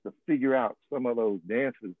folks to figure out some of those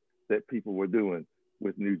dances that people were doing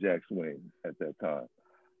with New Jack Swing at that time.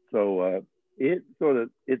 So it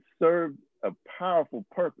served a powerful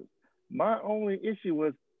purpose. My only issue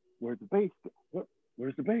was, where's the bass?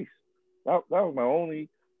 Where's the bass? That was my only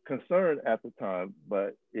concern at the time,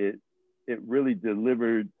 but it really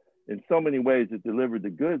delivered in so many ways. It delivered the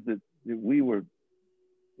goods that we were,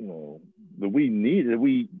 that we needed.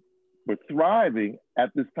 We were thriving at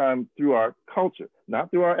this time through our culture,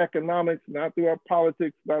 not through our economics, not through our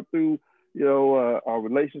politics, not through, our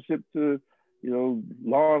relationship to,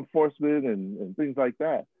 law enforcement and things like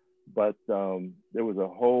that. But there was a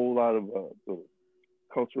whole lot of sort of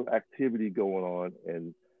cultural activity going on,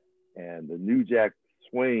 and the New Jack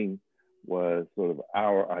Swing was sort of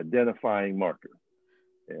our identifying marker.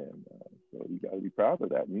 And so you got to be proud of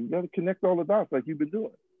that. And you got to connect all the dots like you've been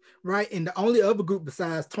doing. Right. And the only other group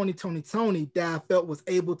besides Tony that I felt was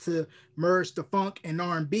able to merge the funk and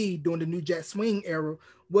R&B during the New Jack Swing era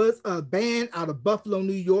was a band out of Buffalo,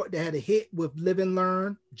 New York that had a hit with Live and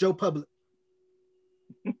Learn, Joe Public.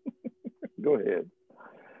 Go ahead.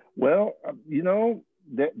 Well,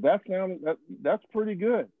 that's pretty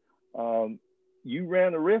good. You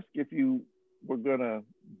ran a risk if you were gonna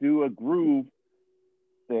do a groove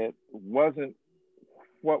that wasn't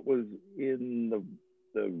what was in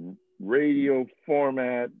the radio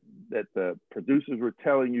format that the producers were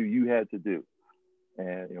telling you had to do.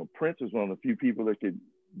 And Prince was one of the few people that could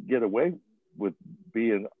get away with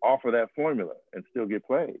being off of that formula and still get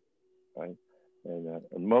played, right? And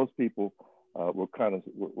most people were kind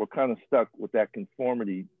of stuck with that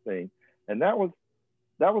conformity thing, and that was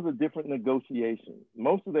a different negotiation.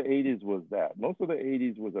 Most of the 80s was that. Most of the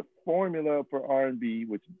 80s was a formula for R&B,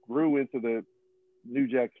 which grew into the New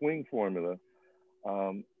Jack Swing formula,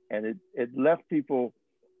 and it left people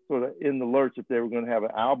sort of in the lurch if they were going to have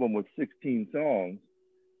an album with 16 songs,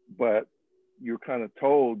 but you're kind of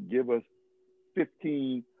told, give us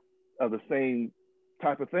 15 of the same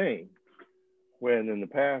type of thing. When in the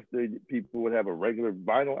past, people would have a regular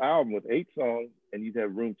vinyl album with 8 songs, and you'd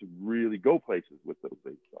have room to really go places with those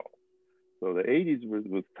 8 songs. So the 80s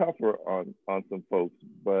was tougher on some folks,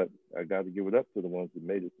 but I got to give it up to the ones that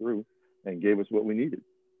made it through and gave us what we needed.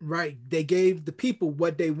 Right. They gave the people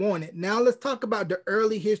what they wanted. Now let's talk about the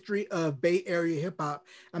early history of Bay Area hip hop.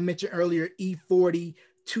 I mentioned earlier E40,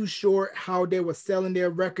 Too Short, how they were selling their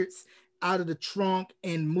records out of the trunk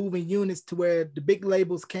and moving units to where the big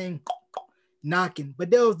labels came knocking. But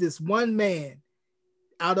there was this one man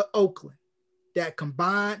out of Oakland that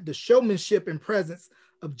combined the showmanship and presence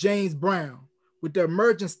of James Brown with the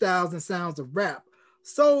emerging styles and sounds of rap,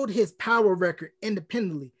 sold his power record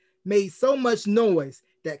independently, made so much noise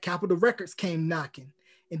that Capitol Records came knocking.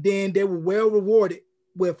 And then they were well rewarded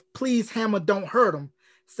with Please Hammer Don't Hurt 'Em,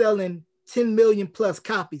 selling 10 million plus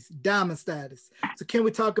copies, diamond status. So can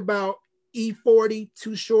we talk about E40,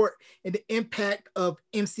 Too Short, and the impact of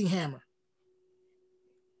MC Hammer?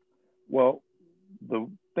 Well, the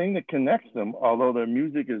thing that connects them, although their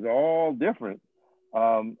music is all different,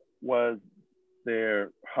 was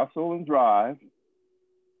their hustle and drive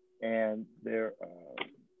and their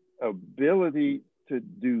ability to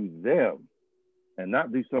do them and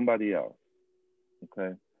not do somebody else,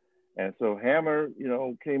 okay? And so Hammer,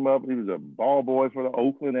 came up, he was a ball boy for the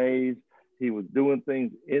Oakland A's. He was doing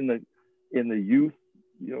things in the youth,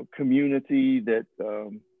 community that,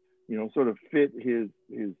 sort of fit his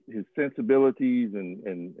sensibilities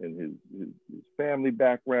and his family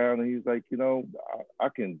background. And he's like, I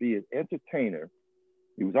can be an entertainer.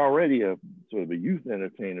 He was already a sort of a youth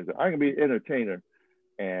entertainer. So I can be an entertainer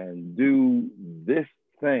and do this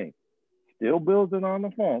thing, still building on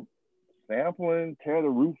the funk, sampling, tear the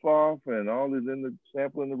roof off, and all this in the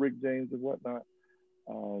sampling the Rick James and whatnot.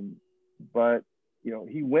 But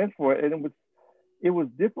he went for it, and it was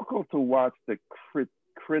difficult to watch the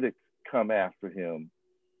critics come after him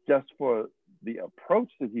just for the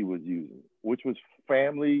approach that he was using, which was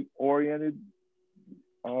family-oriented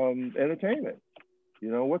entertainment.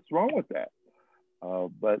 What's wrong with that?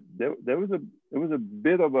 But there was a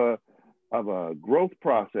bit of a growth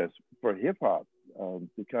process for hip hop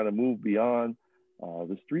to kind of move beyond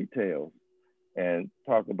the street tales and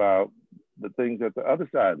talk about the things at the other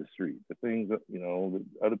side of the street, the things that the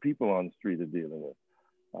other people on the street are dealing with.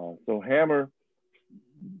 So Hammer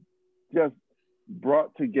just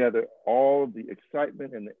brought together all of the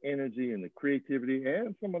excitement and the energy and the creativity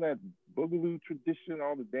and some of that boogaloo tradition,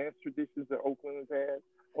 all the dance traditions that Oakland has had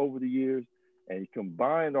over the years. And he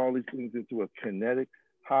combined all these things into a kinetic,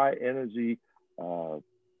 high energy, sort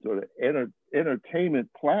of entertainment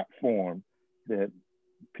platform that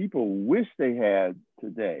people wish they had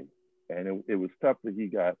today. And it was tough that he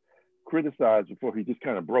got criticized before he just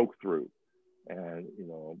kind of broke through. And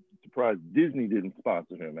surprised Disney didn't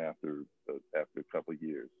sponsor him after a couple of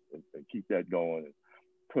years and keep that going and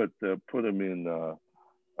put him in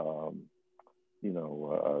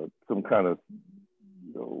some kind of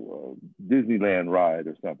Disneyland ride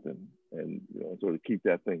or something, and sort of keep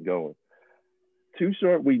that thing going. Too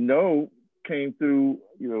Short, we know, came through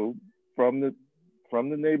from the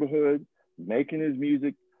neighborhood, making his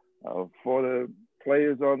music for the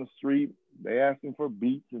players on the street. They asked him for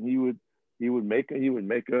beats, and he would make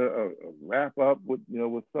a wrap up with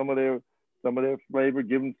with some of their flavor,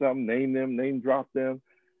 give them something, name drop them,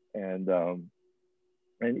 and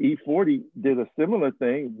E40 did a similar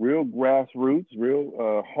thing, real grassroots,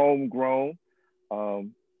 real homegrown,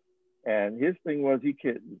 and his thing was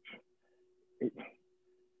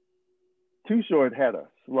Too Short had a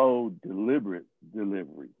slow, deliberate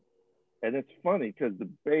delivery, and it's funny because the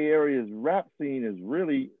Bay Area's rap scene is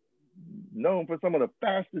really known for some of the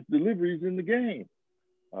fastest deliveries in the game.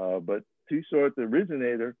 But Too Short, the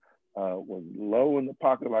originator, was low in the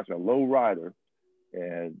pocket, like a low rider.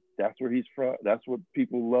 And that's where he's from. That's what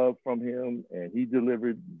people love from him. And he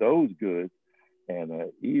delivered those goods. And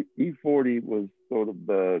E40 was sort of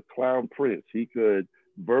the clown prince. He could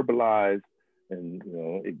verbalize and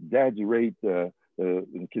exaggerate and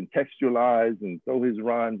contextualize and throw his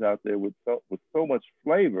rhymes out there with so much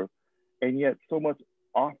flavor, and yet so much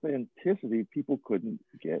authenticity, people couldn't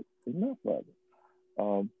get enough of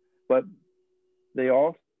it. But they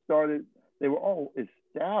were all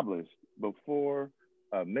established before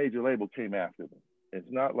a major label came after them. It's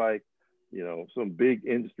not like, some big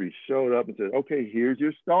industry showed up and said, okay, here's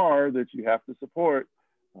your star that you have to support.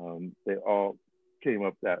 They all came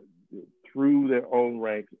up that through their own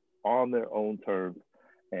ranks, on their own terms,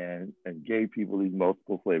 and gave people these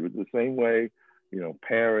multiple flavors. The same way,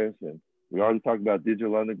 Paris, and we already talked about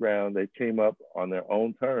Digital Underground, they came up on their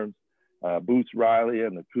own terms. Boots Riley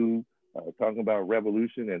and the Coup, talking about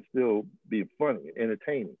revolution and still being funny,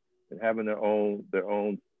 entertaining, and having their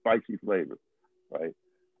own spicy flavor, right?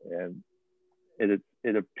 And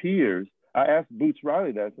it appears, I asked Boots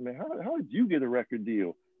Riley that, I mean, how did you get a record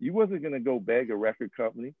deal? You wasn't gonna go beg a record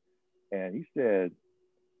company. And he said,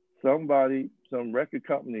 some record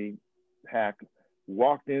company hack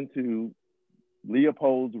walked into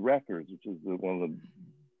Leopold's Records, which is one of the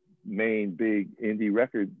main big indie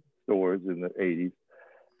record stores in the 80s.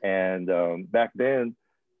 And back then,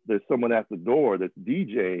 there's someone at the door that's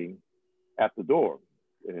DJing at the door.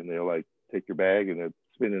 And they're like, take your bag, and they're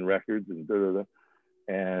spinning records and da-da-da.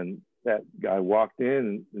 And that guy walked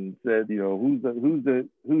in and said,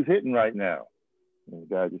 who's hitting right now? And the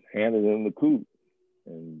guy just handed him the Coup.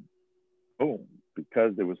 And boom,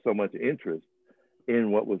 because there was so much interest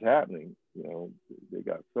in what was happening, they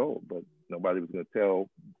got sold, but nobody was going to tell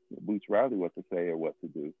Boots Riley what to say or what to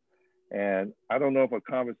do. And I don't know if a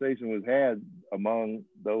conversation was had among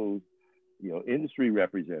those, industry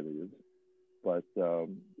representatives, but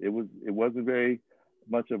it wasn't very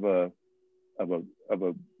much of a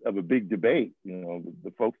big debate.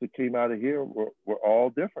 The folks that came out of here were all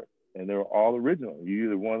different, and they were all original. You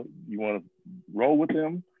either want to roll with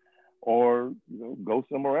them, or go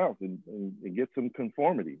somewhere else and get some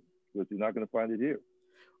conformity, because you're not going to find it here.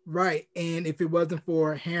 Right. And if it wasn't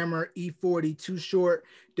for Hammer, E40, Too Short,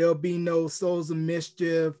 there'll be no Souls of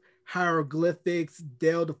Mischief, Hieroglyphics,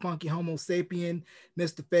 Del the Funky Homo Sapien,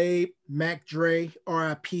 Mr. Fabe, Mac Dre,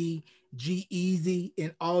 RIP, G Easy,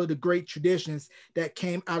 and all of the great traditions that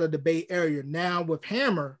came out of the Bay Area. Now with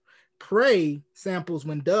Hammer, Pray samples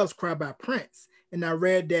When Doves Cry by Prince. And I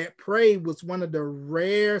read that Pray was one of the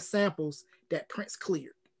rare samples that Prince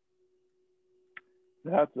cleared.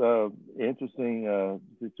 That's an interesting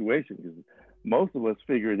situation because most of us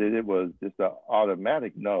figured that it was just an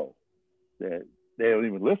automatic no, that they don't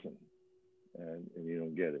even listen, and you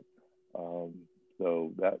don't get it.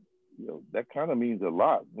 So that that kind of means a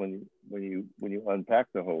lot when you unpack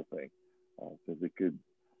the whole thing, because it could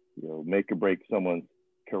make or break someone's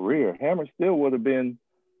career. Hammer still would have been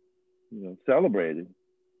celebrated,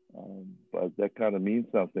 but that kind of means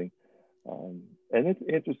something. And it's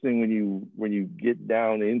interesting when you get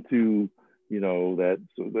down into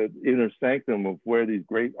that inner sanctum of where these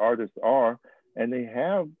great artists are, and they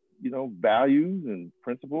have values and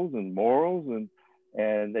principles and morals,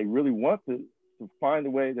 and they really want to find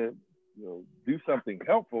a way to do something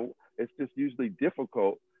helpful. It's just usually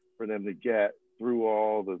difficult for them to get through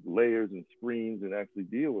all the layers and screens and actually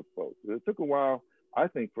deal with folks. It took a while, I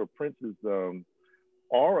think, for Prince's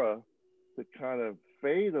aura to kind of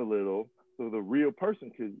fade a little so the real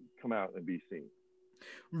person could come out and be seen.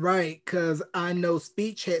 Right, because I know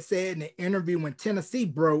Speech had said in an interview when Tennessee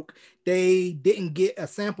broke, they didn't get a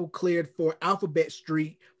sample cleared for Alphabet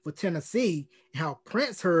Street for Tennessee, how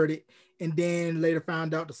Prince heard it, and then later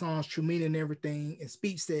found out the song's true meaning and everything. And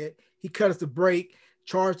Speech said he cut us a break,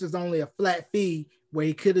 charged us only a flat fee, where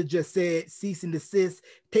he could have just said cease and desist,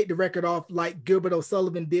 take the record off like Gilbert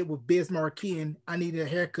O'Sullivan did with Biz Markie and I Needed a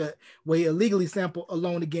Haircut, where he illegally sampled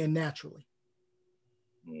Alone Again naturally.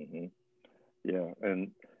 Mm-hmm. Yeah,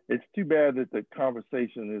 and it's too bad that the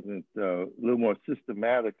conversation isn't a little more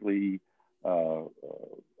systematically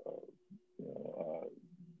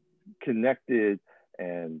connected,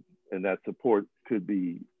 and that support could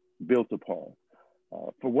be built upon.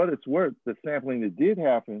 For what it's worth, the sampling that did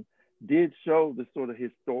happen did show the sort of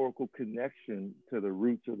historical connection to the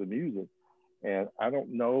roots of the music. And I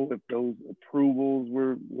don't know if those approvals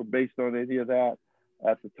were based on any of that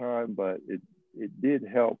at the time, but it did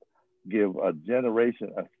help give a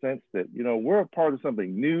generation a sense that, we're a part of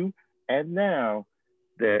something new and now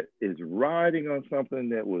that is riding on something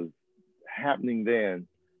that was happening then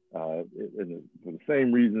for the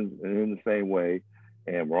same reasons and in the same way.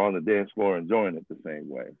 And we're on the dance floor enjoying it the same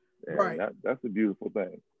way. And right. That's a beautiful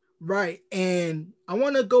thing. Right. And I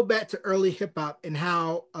want to go back to early hip hop and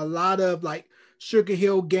how a lot of like Sugar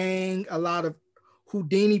Hill Gang, a lot of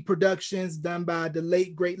Houdini productions done by the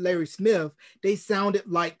late great Larry Smith, they sounded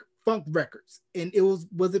like funk records. And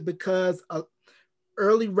was it because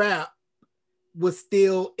early rap was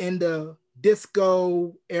still in the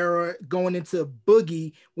disco era going into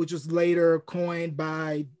boogie, which was later coined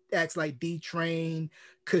by acts like D-Train,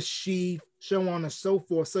 Kashif, so on and so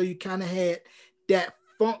forth. So you kind of had that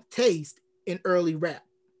funk taste in early rap.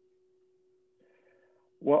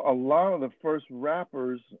 Well, a lot of the first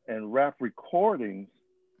rappers and rap recordings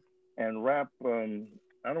and rap, I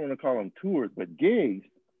don't want to call them tours, but gigs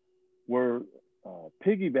were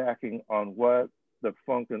piggybacking on what the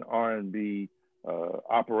funk and R&B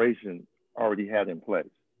operation already had in place.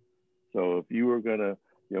 So if you were going to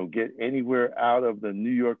get anywhere out of the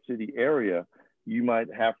New York City area, you might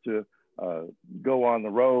have to go on the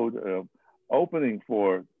road opening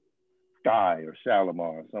for Sky or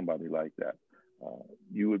Shalimar or somebody like that.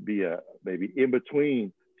 You would be maybe in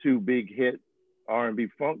between two big hit R&B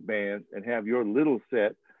funk bands and have your little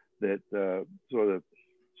set that sort of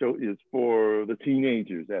is for the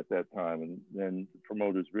teenagers at that time. And then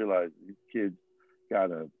promoters realized these kids got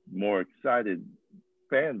a more excited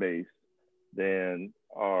fan base than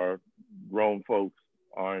our grown folks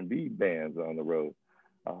R&B bands on the road.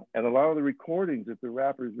 And a lot of the recordings that the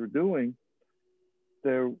rappers were doing,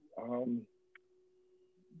 the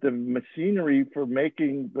machinery for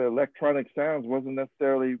making the electronic sounds wasn't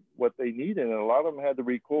necessarily what they needed. And a lot of them had to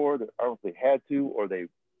record, I don't know if they had to or they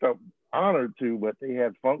felt honored to, but they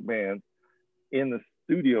had funk bands in the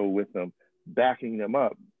studio with them, backing them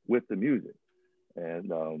up with the music. And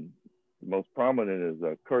the most prominent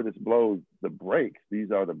is Curtis Blow's The Breaks.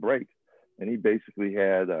 These Are the Breaks. And he basically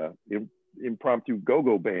had impromptu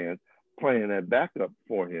go-go band playing that backup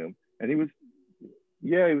for him. And he was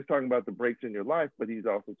talking about the breaks in your life, but he's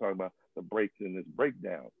also talking about the breaks in this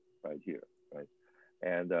breakdown right here, right?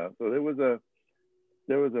 And so there was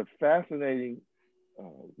a fascinating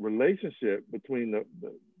relationship between the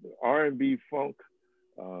R&B funk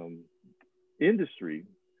industry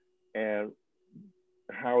and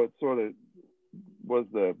how it sort of was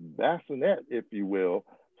the bassinet, if you will,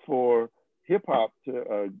 for hip hop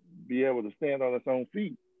to be able to stand on its own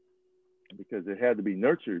feet, because it had to be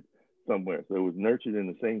nurtured somewhere. So it was nurtured in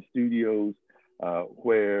the same studios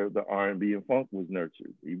where the R&B and funk was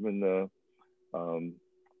nurtured. Even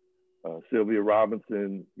Sylvia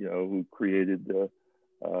Robinson, you know, who created the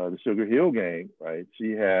Sugar Hill Gang, right?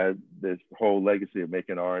 She had this whole legacy of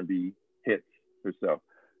making R&B hits herself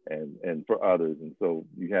and for others. And so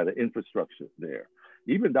you had an infrastructure there.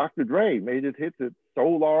 Even Dr. Dre made his hits at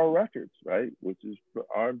Solar Records, right? Which is for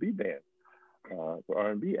R&B bands, for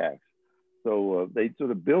R&B acts. So they sort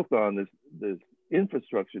of built on this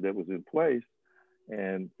infrastructure that was in place.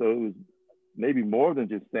 And so it was maybe more than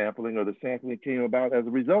just sampling, or the sampling came about as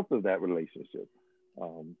a result of that relationship.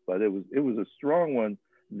 But it was a strong one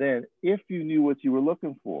then if you knew what you were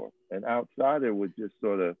looking for. An outsider would just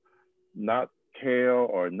sort of not care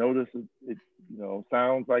or notice it you know,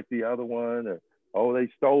 sounds like the other one, or, oh, they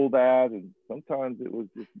stole that. And sometimes it was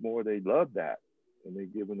just more they loved that and they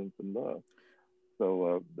giving them some love.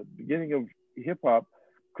 So the beginning of hip hop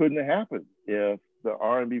couldn't have happened if the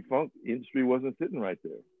R&B funk industry wasn't sitting right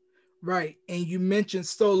there. Right. And you mentioned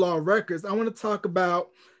Solar Records. I want to talk about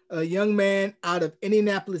a young man out of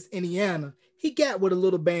Indianapolis, Indiana. He got with a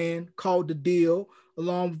little band called The Deal,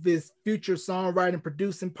 along with his future songwriting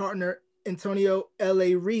producing partner, Antonio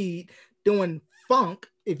L.A. Reid, doing funk.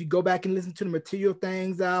 If you go back and listen to the Material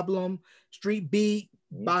Things album, Street Beat,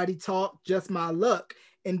 Body Talk, Just My Luck.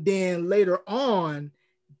 And then later on,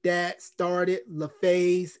 that started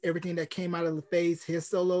LaFace, everything that came out of LaFace, his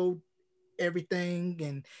solo, everything.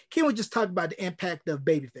 And can we just talk about the impact of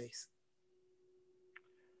Babyface?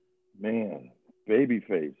 Man,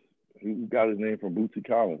 Babyface, who got his name from Bootsy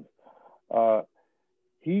Collins.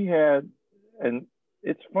 He had, and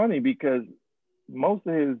it's funny because most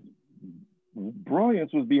of his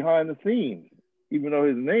brilliance was behind the scenes, even though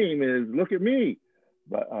his name is Look at Me.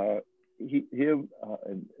 But him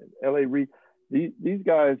and L.A. Reid, these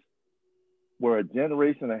guys were a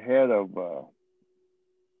generation ahead of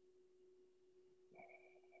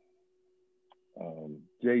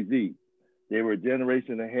Jay-Z. They were a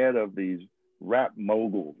generation ahead of these rap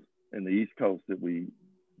moguls in the East Coast that we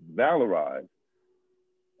valorize.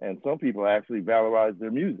 And some people actually valorize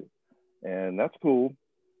their music. And that's cool.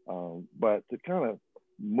 But to kind of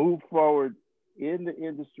move forward in the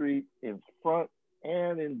industry, in front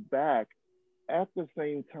and in back at the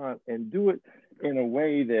same time, and do it in a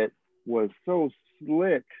way that was so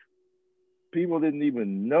slick, people didn't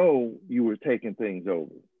even know you were taking things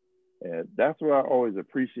over. And that's what I always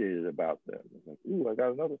appreciated about them. It's like, ooh, I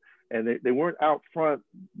got another. And they weren't out front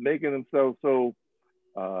making themselves so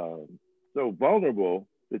vulnerable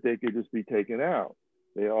that they could just be taken out.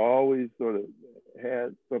 They always sort of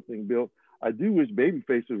had something built. I do wish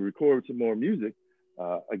Babyface would record some more music.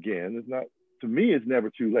 Again, it's not, to me, it's never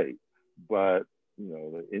too late. But, you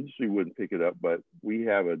know, the industry wouldn't pick it up. But we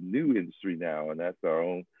have a new industry now, and that's our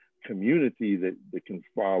own community that can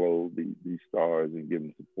follow these stars and give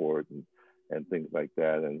them support and things like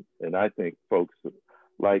that. And I think folks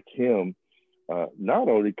like him not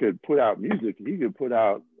only could put out music, he could put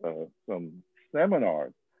out some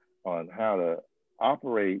seminars on how to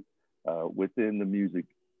operate within the music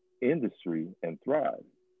industry and thrive.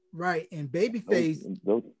 Right. And Babyface,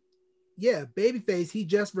 Babyface, he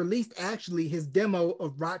just released actually his demo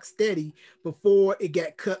of Rocksteady before it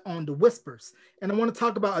got cut on the Whispers. And I want to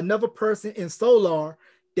talk about another person in Solar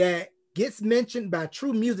that gets mentioned by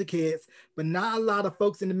true music heads, but not a lot of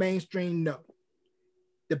folks in the mainstream know.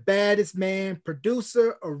 The Baddest Man,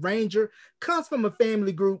 producer, arranger, comes from a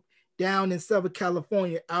family group down in Southern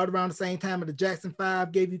California, out around the same time of the Jackson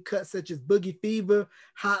 5, gave you cuts such as Boogie Fever,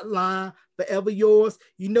 Hotline, Forever Yours.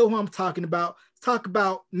 You know who I'm talking about. Talk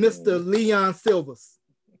about Mr. Leon Sylvers.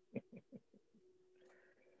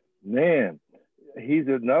 Man, he's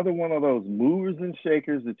another one of those movers and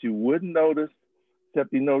shakers that you wouldn't notice,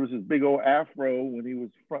 except you notice his big old afro when he was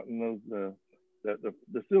fronting those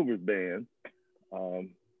the Sylvers band.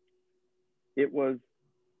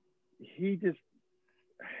 He just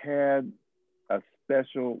had a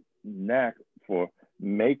special knack for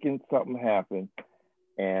making something happen,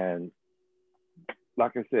 and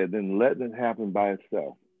like I said, then letting it happen by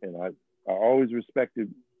itself. And I always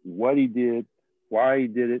respected what he did, why he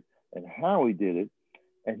did it, and how he did it.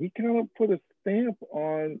 And he kind of put a stamp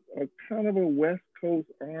on a kind of a West Coast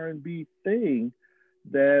R&B thing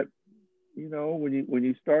that, you know, when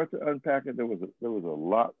you start to unpack it, there was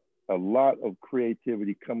a lot of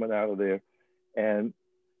creativity coming out of there. And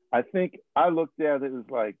I think I looked at it as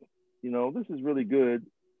like, you know, this is really good.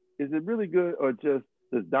 Is it really good, or just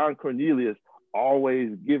does Don Cornelius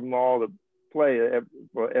always give him all the play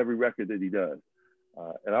for every record that he does?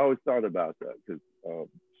 And I always thought about that because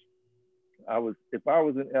if I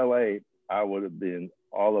was in LA, I would have been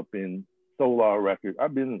all up in Solar Records.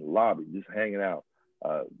 I've been in the lobby just hanging out,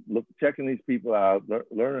 checking these people out,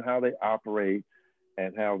 learning how they operate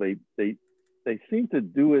and how they seem to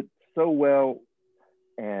do it so well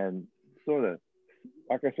and sort of,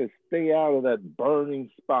 like I said, stay out of that burning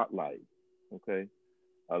spotlight. Okay.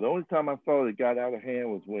 The only time I thought it got out of hand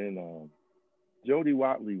was when Jody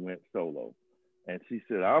Watley went solo. And she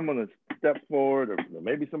said, I'm going to step forward, or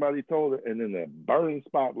maybe somebody told her, and then the burning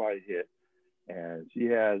spotlight hit. And she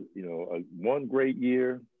had, one great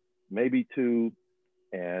year, maybe two,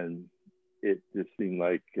 and it just seemed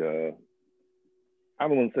like, I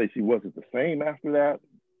don't want to say she wasn't the same after that,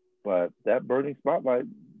 but that burning spotlight,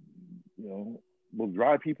 will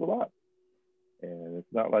dry people up. And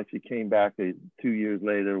it's not like she came back 2 years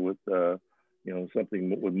later with,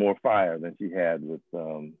 something with more fire than she had with,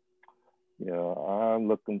 I'm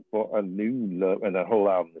looking for a new love, and that whole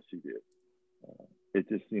album that she did. It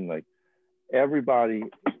just seemed like everybody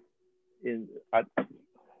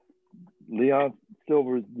Leon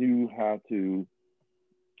Sylvers knew how to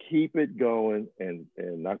keep it going and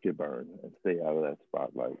not get burned and stay out of that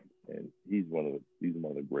spotlight. And he's one of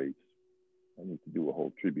the greats. I need to do a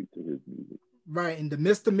whole tribute to his music. Right, and the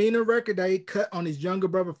Misdemeanor record that he cut on his younger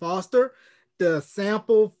brother Foster, the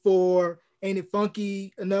sample for Ain't It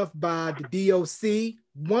Funky Enough by the DOC,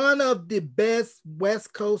 one of the best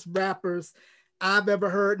West Coast rappers I've ever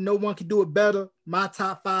heard. No one can do it better. My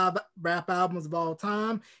top 5 rap albums of all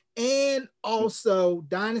time. And also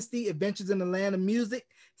Dynasty, Adventures in the Land of Music,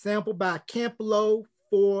 sampled by Campolo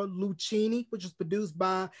for Lucchini, which was produced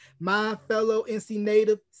by my fellow NC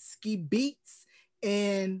native Ski Beats.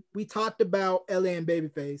 And we talked about LA and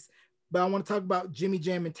Babyface, but I want to talk about Jimmy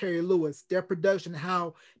Jam and Terry Lewis, their production,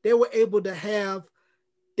 how they were able to have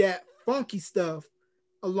that funky stuff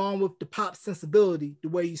along with the pop sensibility, the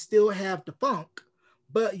way you still have the funk,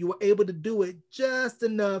 but you were able to do it just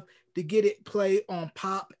enough to get it play on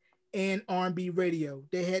pop and R&B radio.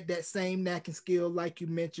 They had that same knack and skill, like you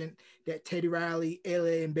mentioned, that Teddy Riley,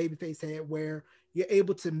 LA, and Babyface had, where you're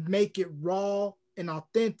able to make it raw and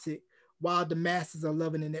authentic while the masses are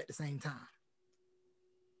loving it at the same time.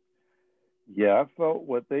 Yeah, I felt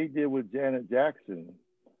what they did with Janet Jackson,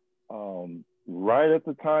 right at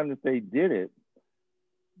the time that they did it.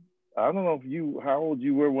 I don't know how old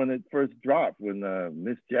you were when it first dropped, when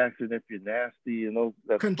Miss Jackson, If You're Nasty, and those.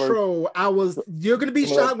 Control. You're going to be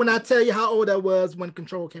shocked when I tell you how old I was when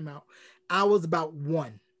Control came out. I was about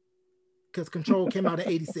 1, because Control came out in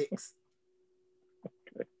 86.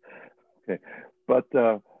 Okay. But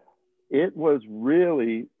it was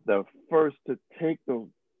really the first to take the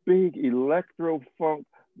big electro funk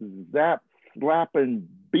zap slapping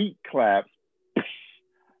beat claps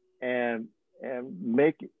and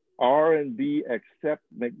make R&B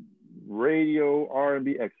make radio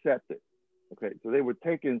R&B accept it. Okay, so they were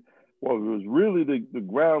taking what was really the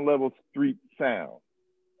ground level street sound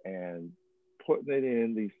and putting it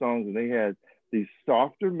in these songs, and they had these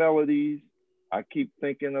softer melodies. I keep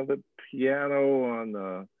thinking of the piano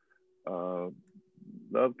on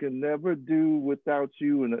Love Can Never Do Without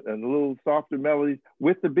You, and the little softer melodies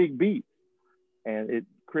with the big beats. And it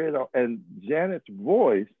created, and Janet's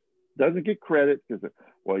voice doesn't get credit because,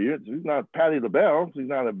 she's not Patti LaBelle, she's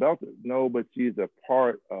not a belter. No, but she's a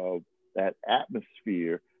part of that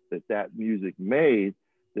atmosphere that music made,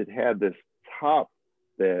 that had this top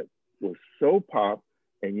that was so pop,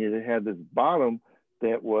 and yet it had this bottom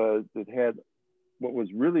that had what was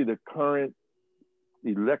really the current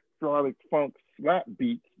electronic funk slap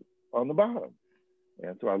beats on the bottom.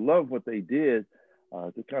 And so I love what they did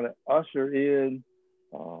to kind of usher in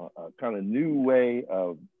a kind of new way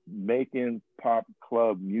of making pop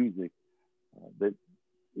club music that,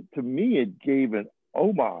 to me, it gave an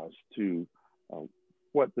homage to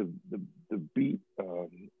what the beat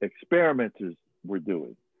experimenters were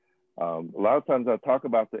doing. A lot of times I talk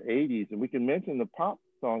about the 80s, and we can mention the pop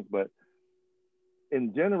songs, but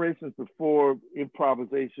in generations before,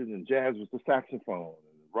 improvisation and jazz was the saxophone,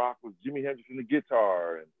 and rock was Jimi Hendrix and the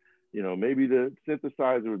guitar, and maybe the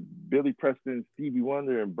synthesizer with Billy Preston, Stevie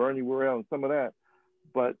Wonder, and Bernie Worrell, and some of that.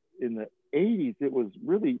 But in the 80s, it was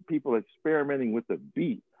really people experimenting with the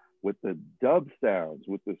beat, with the dub sounds,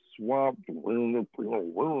 with the swamp, and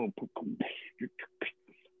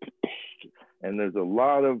there's a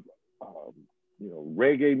lot of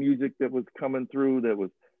reggae music that was coming through that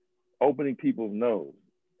was opening people's nose,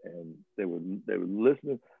 and they were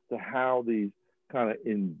listening to how these kind of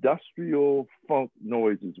industrial funk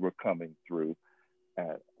noises were coming through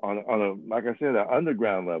on a like I said, an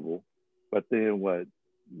underground level, but then what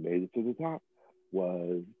made it to the top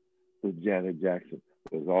was Janet Jackson,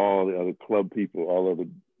 was all the other club people, all other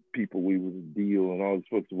people we would deal, and all these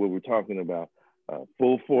folks what we're talking about.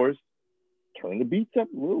 Full Force, turn the beats up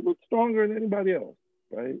a little bit stronger than anybody else,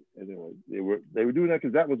 right? And they were doing that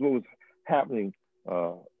because that was what was happening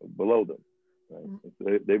below them, right?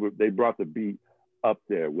 So they brought the beat up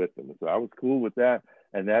there with them. So I was cool with that,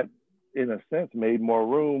 and that, in a sense, made more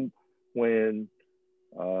room when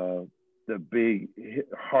the big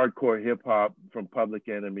hardcore hip hop from Public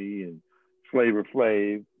Enemy and Flavor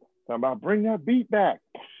Flav talking about bring that beat back.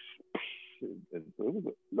 And so it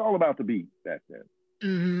was all about the beat back then.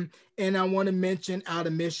 Mm-hmm. And I want to mention out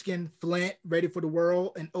of Michigan, Flint, Ready for the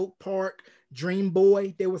World, and Oak Park, Dream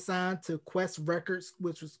Boy. They were signed to Quest Records,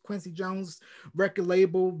 which was Quincy Jones' record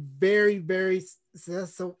label. Very, very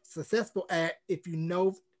successful act. If you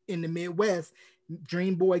know, in the Midwest,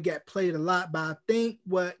 Dream Boy got played a lot, but I think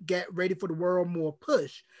what got Ready for the World more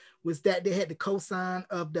push was that they had the co-sign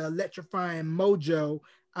of the Electrifying Mojo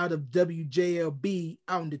out of WJLB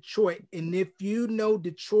out in Detroit. And if you know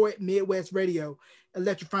Detroit Midwest radio,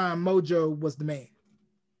 Electrifying Mojo was the man.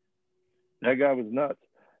 That guy was nuts.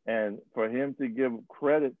 And for him to give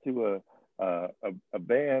credit to a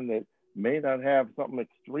band that may not have something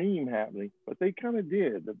extreme happening, but they kind of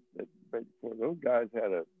did. Those guys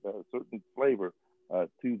had a certain flavor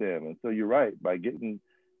to them. And so you're right, by getting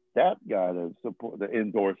that guy to support, to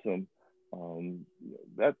endorse them,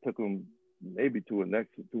 that took them maybe to a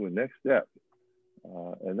next step.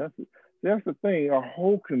 And that's the thing. Our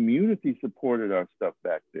whole community supported our stuff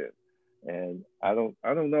back then. And I don't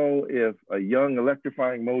know if a young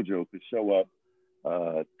Electrifying Mojo could show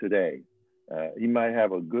up today. He might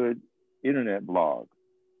have a good internet blog,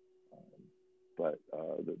 but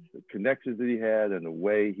the connections that he had and the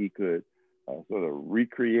way he could sort of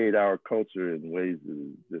recreate our culture in ways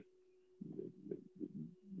that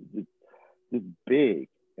is just big,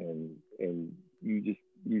 and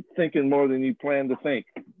you're thinking more than you plan to think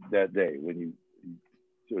that day when you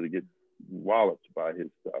sort of get walloped by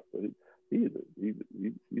his stuff. But he's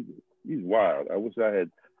wild. I wish I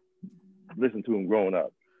had listened to him growing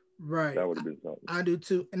up. Right. That would have been something. I do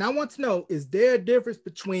too. And I want to know, is there a difference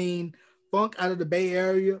between funk out of the Bay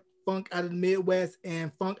Area, funk out of the Midwest,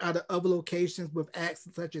 and funk out of other locations with acts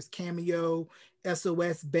such as Cameo,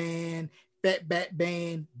 SOS Band, Fatback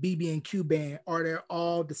Band, BB&Q Band? Are they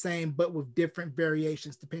all the same but with different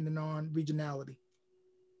variations depending on regionality?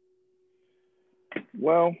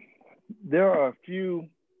 Well, there are a few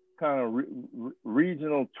kind of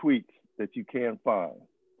regional tweaks that you can find.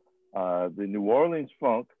 The New Orleans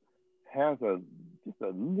funk has just a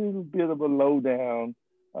little bit of a lowdown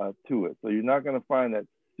to it. So you're not going to find that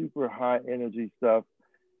super high energy stuff.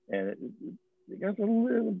 And it got a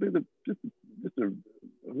little bit of just a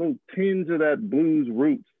little tinge of that blues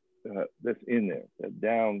roots that's in there, that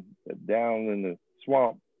down in the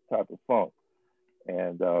swamp type of funk.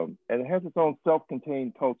 And it has its own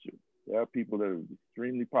self-contained culture. There are people that are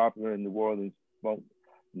extremely popular in New Orleans funk,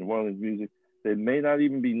 New Orleans music. They may not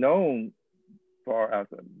even be known far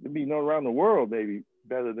outside. They'd be known around the world maybe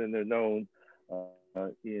better than they're known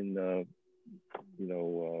in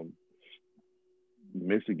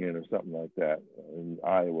Michigan or something like that, in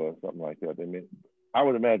Iowa or something like that. I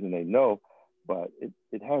would imagine they know, but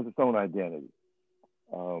it has its own identity.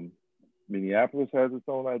 Minneapolis has its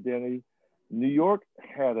own identity. New York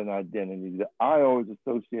had an identity that I always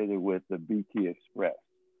associated with the BT Express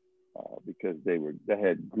because they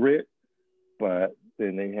had grit, but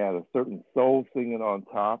then they had a certain soul singing on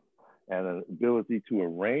top and an ability to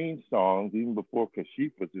arrange songs. Even before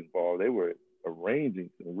Kashif was involved, they were arranging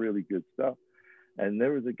some really good stuff. And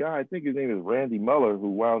there was a guy, I think his name is Randy Muller,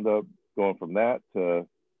 who wound up going from that to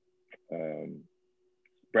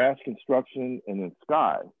Brass Construction and then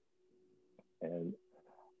Sky. And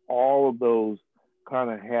all of those kind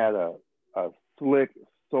of had a slick,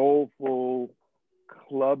 soulful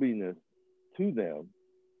clubbiness to them.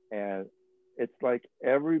 And it's like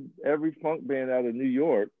every funk band out of New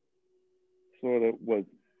York sort of was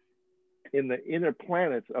in the inner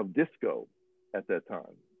planets of disco at that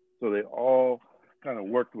time. So they all kind of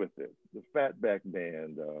worked with it. The Fatback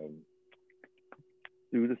Band,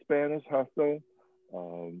 through the Spanish Hustle,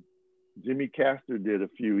 Jimmy Castor did a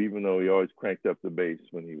few, even though he always cranked up the bass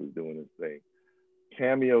when he was doing his thing.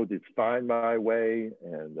 Cameo did Find My Way,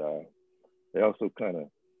 and they also kind of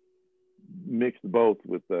mixed both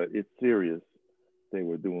with It's Serious. They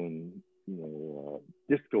were doing,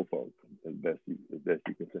 disco funk as best you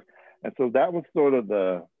can say. And so that was sort of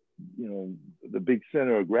the big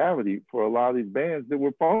center of gravity for a lot of these bands that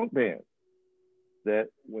were funk bands, that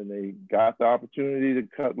when they got the opportunity to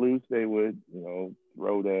cut loose, they would,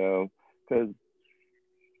 throw down, because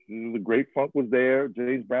the great funk was there.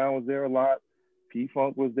 James Brown was there a lot.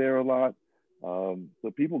 P-Funk was there a lot.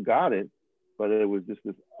 So people got it, but it was just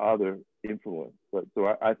this other influence. But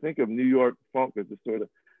so I think of New York funk as a sort of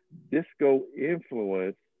disco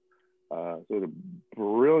influence, sort of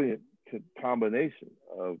brilliant combination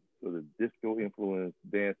of sort of disco influence,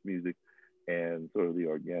 dance music, and sort of the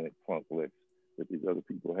organic funk licks that these other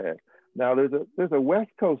people had. Now there's a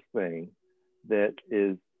West Coast thing that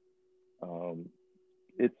is,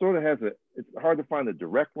 it sort of has it's hard to find a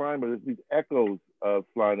direct line, but there's these echoes of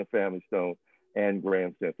Sly and the Family Stone and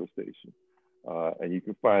Grand Central Station. And you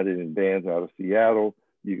can find it in bands out of Seattle.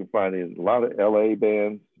 You can find it in a lot of LA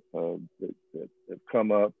bands that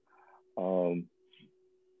come up.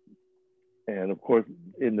 And of course,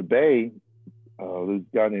 in the Bay, there's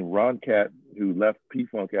a guy named Ron Cat who left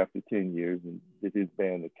P-Funk after 10 years and did his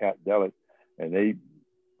band, the Catdelic. And they,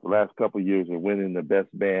 the last couple of years, are winning the best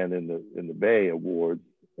band in the Bay awards,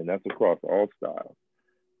 and that's across all styles.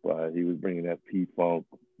 But he was bringing that P-Funk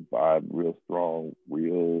vibe real strong,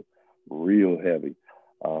 real heavy.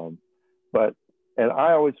 And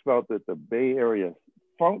I always felt that the Bay Area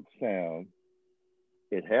funk sound,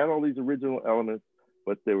 it had all these original elements,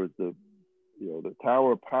 but there was the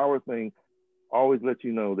Tower of Power thing always lets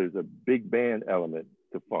you know there's a big band element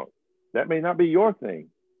to funk. That may not be your thing,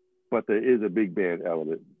 but there is a big band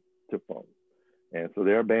element to funk. And so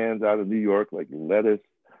there are bands out of New York like Lettuce,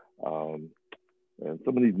 and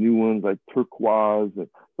some of these new ones like Turquoise, and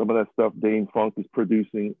some of that stuff Dane Funk is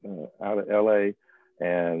producing out of LA.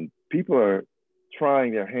 And people are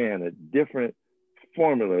trying their hand at different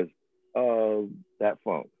formulas of that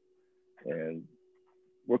funk. And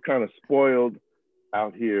we're kind of spoiled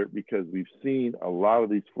out here because we've seen a lot of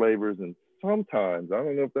these flavors, and sometimes, I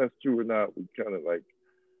don't know if that's true or not, we kind of like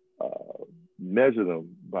measure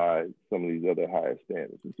them by some of these other higher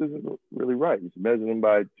standards, which isn't really right. You should measure them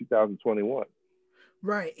by 2021.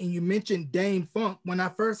 Right. And you mentioned Dane Funk. When I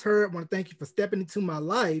first heard, I want to thank you for stepping into my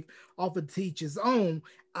life off of Teach His Own,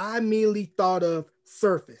 I immediately thought of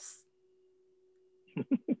Surface.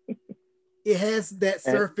 It has that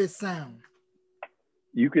Surface sound.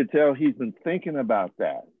 You could tell he's been thinking about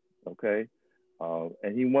that, okay?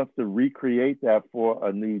 And he wants to recreate that for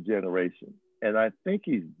a new generation. And I think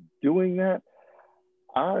he's doing that.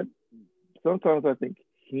 Sometimes I think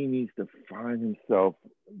he needs to find himself,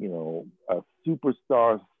 a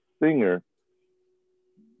superstar singer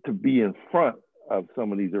to be in front of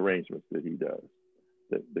some of these arrangements that he does,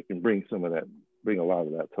 that can bring some of that, bring a lot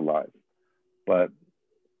of that to life.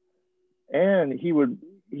 And he would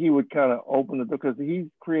kind of open it because he's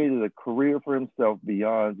created a career for himself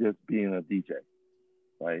beyond just being a DJ,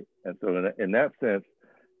 right? And so in that sense,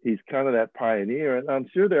 he's kind of that pioneer. And I'm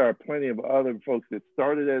sure there are plenty of other folks that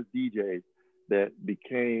started as DJs that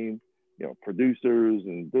became, producers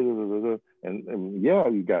and and yeah,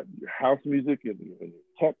 you got house music and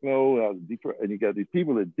techno, and you got these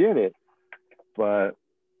people that did it. But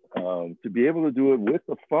to be able to do it with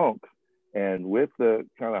the funk and with the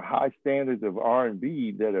kind of high standards of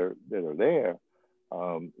R&B that are there,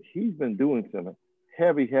 he's been doing some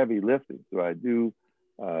heavy lifting. So I do,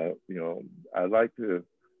 I like to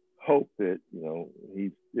hope that,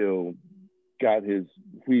 he's still got his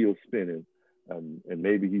wheels spinning, and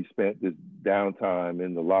maybe he spent this downtime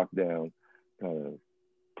in the lockdown kind of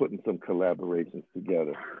putting some collaborations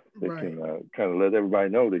together that can kind of let everybody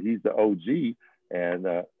know that he's the OG, and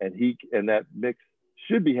that mix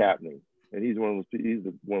should be happening. And he's one of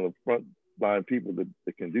the front line people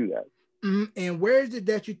that can do that. And where is it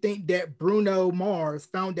that you think that Bruno Mars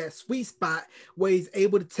found that sweet spot where he's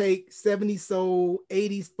able to take 70s soul,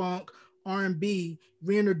 80s funk, R&B,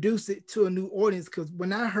 reintroduce it to a new audience? Because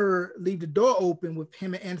when I heard Leave the Door Open with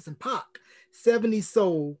him and Anderson .Paak, 70s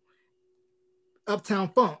soul, Uptown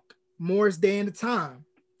Funk, Morris Day and the Time,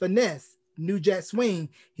 Finesse, New Jack Swing,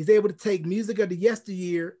 he's able to take music of the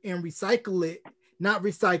yesteryear and recycle it, not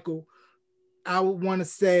recycle, I would want to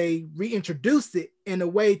say reintroduce it in a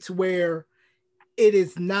way to where it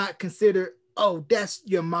is not considered, oh, that's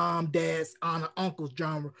your mom, dad's, aunt, or uncle's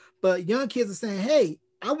genre. But young kids are saying, hey,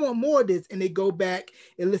 I want more of this. And they go back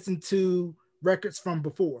and listen to records from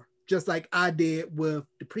before, just like I did with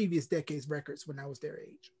the previous decade's records when I was their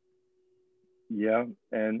age. Yeah.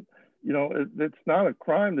 And, it's not a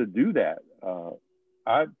crime to do that.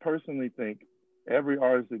 I personally think every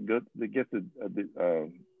artist that gets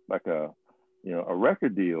a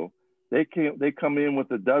record deal, they come in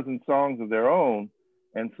with a dozen songs of their own,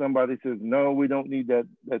 and somebody says, no, we don't need that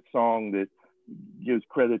song that gives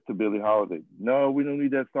credit to Billie Holiday. No, we don't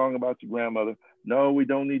need that song about your grandmother. No, we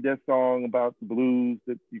don't need that song about the blues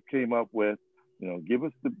that you came up with. Give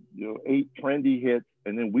us the 8 trendy hits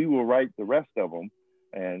and then we will write the rest of them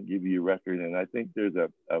and give you a record. And I think there's a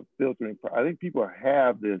filtering. I think people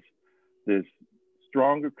have this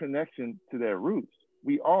stronger connection to their roots.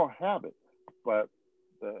 We all have it, but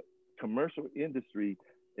the commercial industry,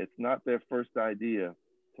 it's not their first idea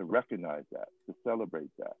to recognize that, to celebrate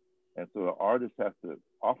that. And so the artist has to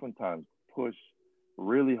oftentimes push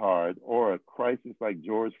really hard, or a crisis like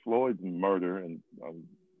George Floyd's murder in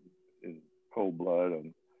cold blood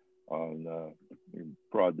on in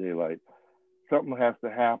broad daylight. Something has to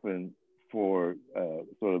happen for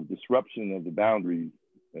sort of disruption of the boundaries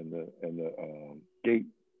and the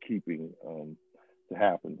gatekeeping to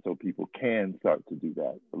happen, so people can start to do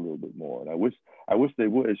that a little bit more. And I wish they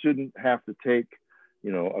would. It shouldn't have to take,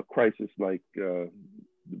 you know, a crisis like the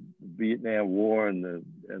Vietnam War and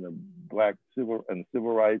the black civil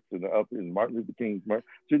rights and Martin Luther King's murder.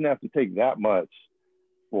 Shouldn't have to take that much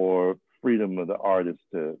for freedom of the artist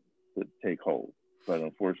to take hold. But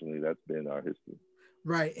unfortunately, that's been our history.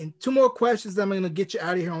 Right. And two more questions. I'm going to get you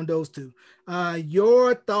out of here on those two.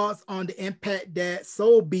 Your thoughts on the impact that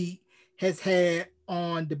Soul Beat has had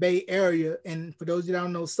on the Bay Area. And for those of you that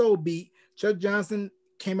don't know Soul Beat, Chuck Johnson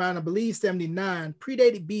came out in, I believe, 79,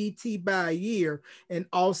 predated BET by a year. And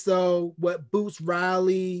also what Boots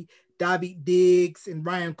Riley, Daveed Diggs, and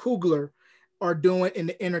Ryan Coogler are doing in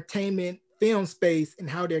the entertainment film space, and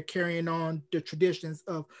how they're carrying on the traditions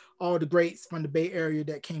of all the greats from the Bay Area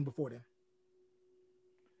that came before them.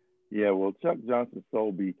 Yeah, well, Chuck Johnson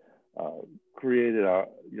Soul Beat created our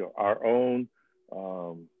own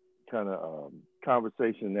kind of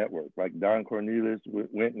conversation network. Like Don Cornelius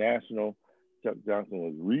went national, Chuck Johnson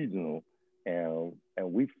was regional, and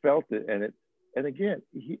we felt it. And again,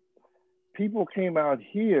 people came out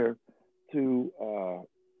here to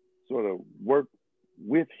sort of work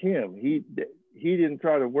with him. He didn't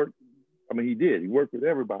try to work. I mean, he did. He worked with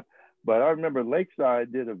everybody. But I remember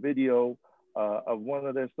Lakeside did a video of one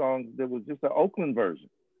of their songs that was just an Oakland version,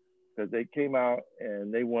 because they came out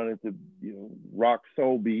and they wanted to, you know, rock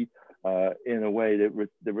Soul Beat in a way that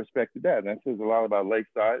respected that. And that says a lot about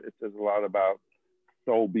Lakeside. It says a lot about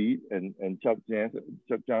Soul Beat and Chuck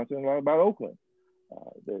Johnson, and a lot about Oakland.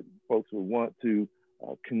 That folks would want to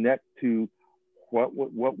connect to what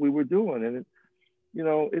we were doing. And you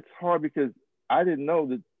know, it's hard because I didn't know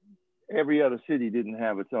that every other city didn't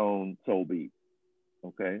have its own Soul Beat.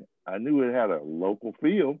 Okay, I knew it had a local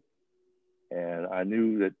feel, and I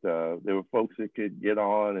knew that there were folks that could get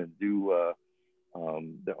on and do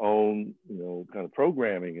their own, you know, kind of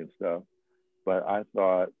programming and stuff. But I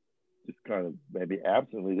thought, just kind of maybe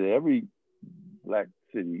absently, that every Black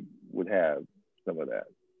city would have some of that,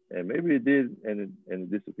 and maybe it did, and it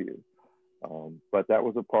disappeared. But that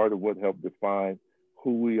was a part of what helped define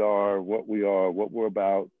who we are, what we're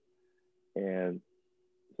about. And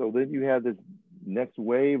so then you have this next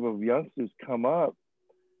wave of youngsters come up,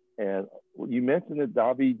 and you mentioned that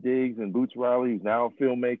Daveed Diggs and Boots Riley, who's now a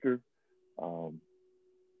filmmaker, and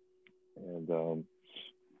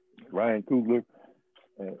Ryan Coogler,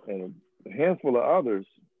 and a handful of others.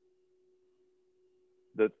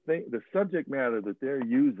 The subject matter that they're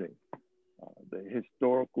using, the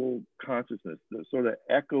historical consciousness, the sort of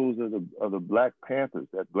echoes of the Black Panthers,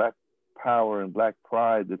 that Black power and Black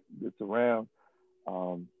pride that's around.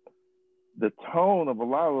 The tone of a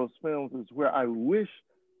lot of those films is where I wish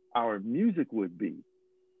our music would be,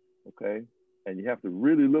 okay? And you have to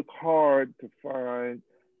really look hard to find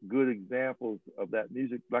good examples of that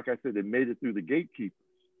music. Like I said, they made it through the gatekeepers.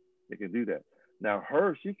 They can do that. Now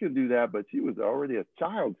she can do that, but she was already a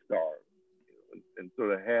child star, and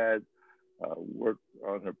sort of had worked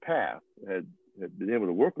on her path, had been able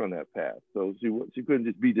to work on that path. So she couldn't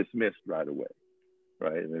just be dismissed right away,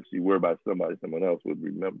 right? And if she were by somebody, someone else would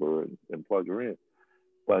remember and plug her in.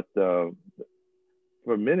 But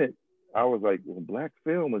for a minute, I was like, well, Black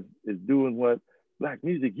film is doing what Black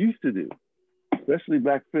music used to do, especially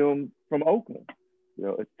Black film from Oakland. You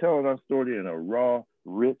know, it's telling our story in a raw,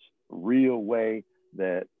 rich, real way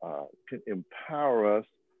that can empower us,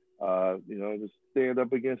 you know, to stand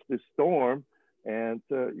up against this storm and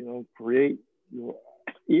to, you know, create, you know,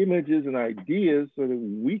 images and ideas so that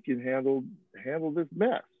we can handle this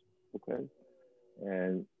mess, okay?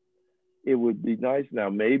 And it would be nice. Now,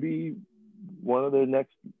 maybe one of the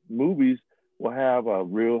next movies will have a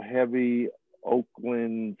real heavy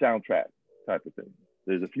Oakland soundtrack type of thing.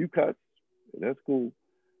 There's a few cuts, and that's cool,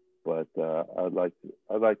 but I'd like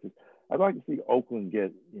to see Oakland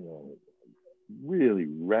get, you know, really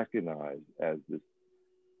recognized as this,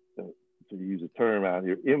 to use a term out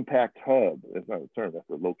here, impact hub. That's not a term, that's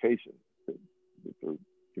a location for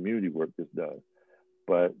community work that's done.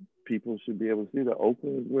 But people should be able to see that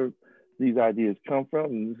Oakland is where these ideas come from.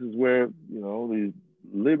 And this is where, these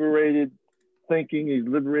liberated thinking, these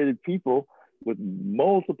liberated people with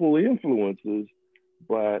multiple influences,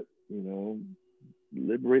 but,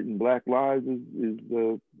 liberating Black lives is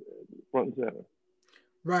front and center.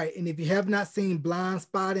 Right. And if you have not seen Blind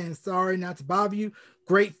Spotted and Sorry Not to Bother You,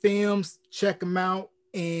 great films, check them out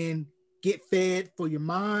and get fed for your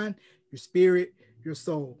mind, your spirit, your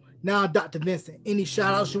soul. Now, Dr. Vincent, any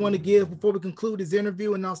shout outs you want to give before we conclude this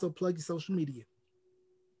interview, and also plug your social media?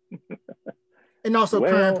 And also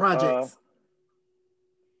current projects.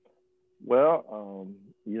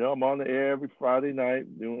 I'm on the air every Friday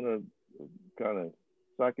night doing a kind of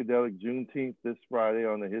psychedelic Juneteenth this Friday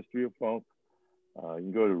on the history of funk. You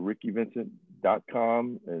can go to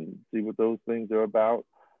rickyvincent.com and see what those things are about.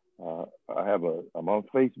 I'm on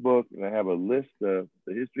Facebook, and I have a list of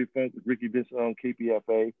the history of funk with Ricky Vincent on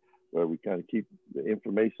KPFA, where we kind of keep the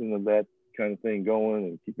information of that kind of thing going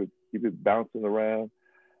and keep it bouncing around.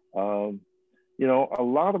 A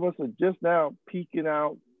lot of us are just now peeking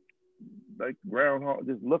out like groundhog,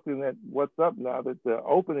 just looking at what's up now that the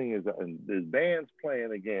opening is, and there's bands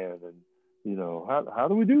playing again, and how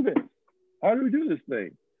do we do this? How do we do this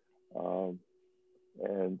thing?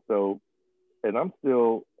 And I'm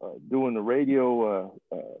still doing the radio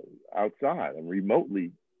outside. I'm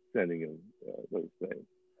remotely sending them those things.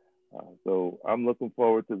 So I'm looking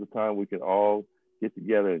forward to the time we can all get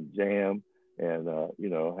together and jam and,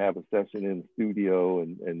 have a session in the studio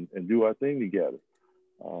and do our thing together.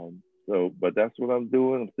 But that's what I'm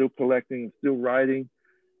doing. I'm still collecting, still writing.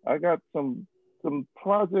 I got some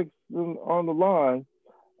projects on the line.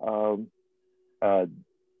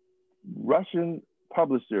 Russian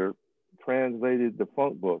publisher translated the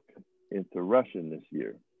funk book into Russian this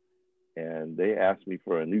year, and they asked me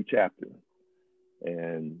for a new chapter.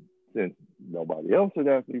 And since nobody else had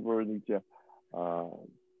asked me for a new chapter,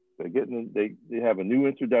 they have a new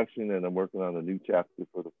introduction, and I'm working on a new chapter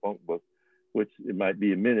for the funk book, which it might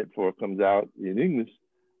be a minute before it comes out in English,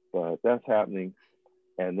 but that's happening.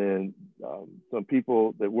 And then some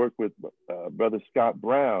people that work with Brother Scott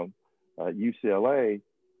Brown at UCLA,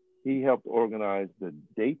 he helped organize the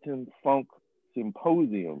Dayton Funk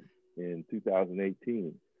Symposium in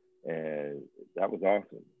 2018. And that was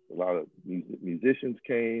awesome. A lot of musicians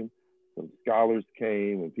came, some scholars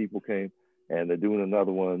came, and people came. And they're doing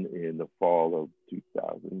another one in the fall of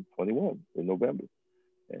 2021 in November.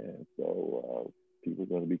 And so people are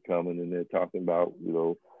going to be coming, and they're talking about,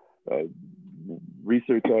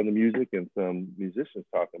 research on the music, and some musicians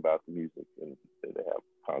talking about the music, and they have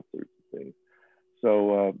concerts and things.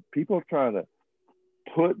 So people are trying to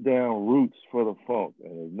put down roots for the funk,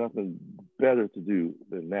 and there's nothing better to do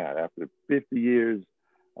than that. After 50 years,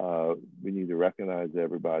 we need to recognize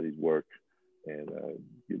everybody's work and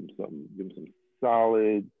give them some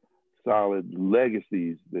solid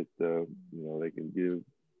legacies that they can give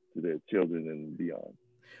to their children and beyond.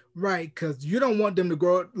 Right, because you don't want them to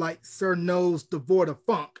grow up like Sir Nose, devoid of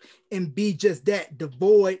funk, and be just that,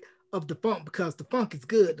 devoid of the funk, because the funk is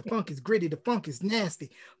good, the funk is gritty, the funk is nasty.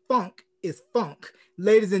 Funk is funk.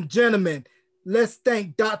 Ladies and gentlemen, let's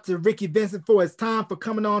thank Dr. Ricky Vincent for his time, for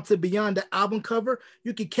coming on to Beyond the Album Cover.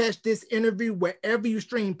 You can catch this interview wherever you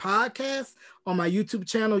stream podcasts, on my YouTube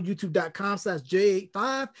channel,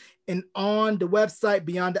 youtube.com/J85, and on the website,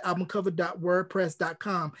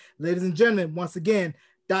 beyondthealbumcover.wordpress.com. Ladies and gentlemen, once again,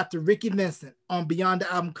 Dr. Ricky Vincent on Beyond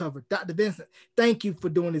the Album Cover. Dr. Vincent, thank you for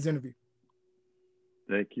doing this interview.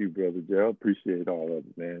 Thank you, Brother Gerald. Appreciate all of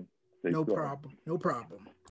it, man. No problem.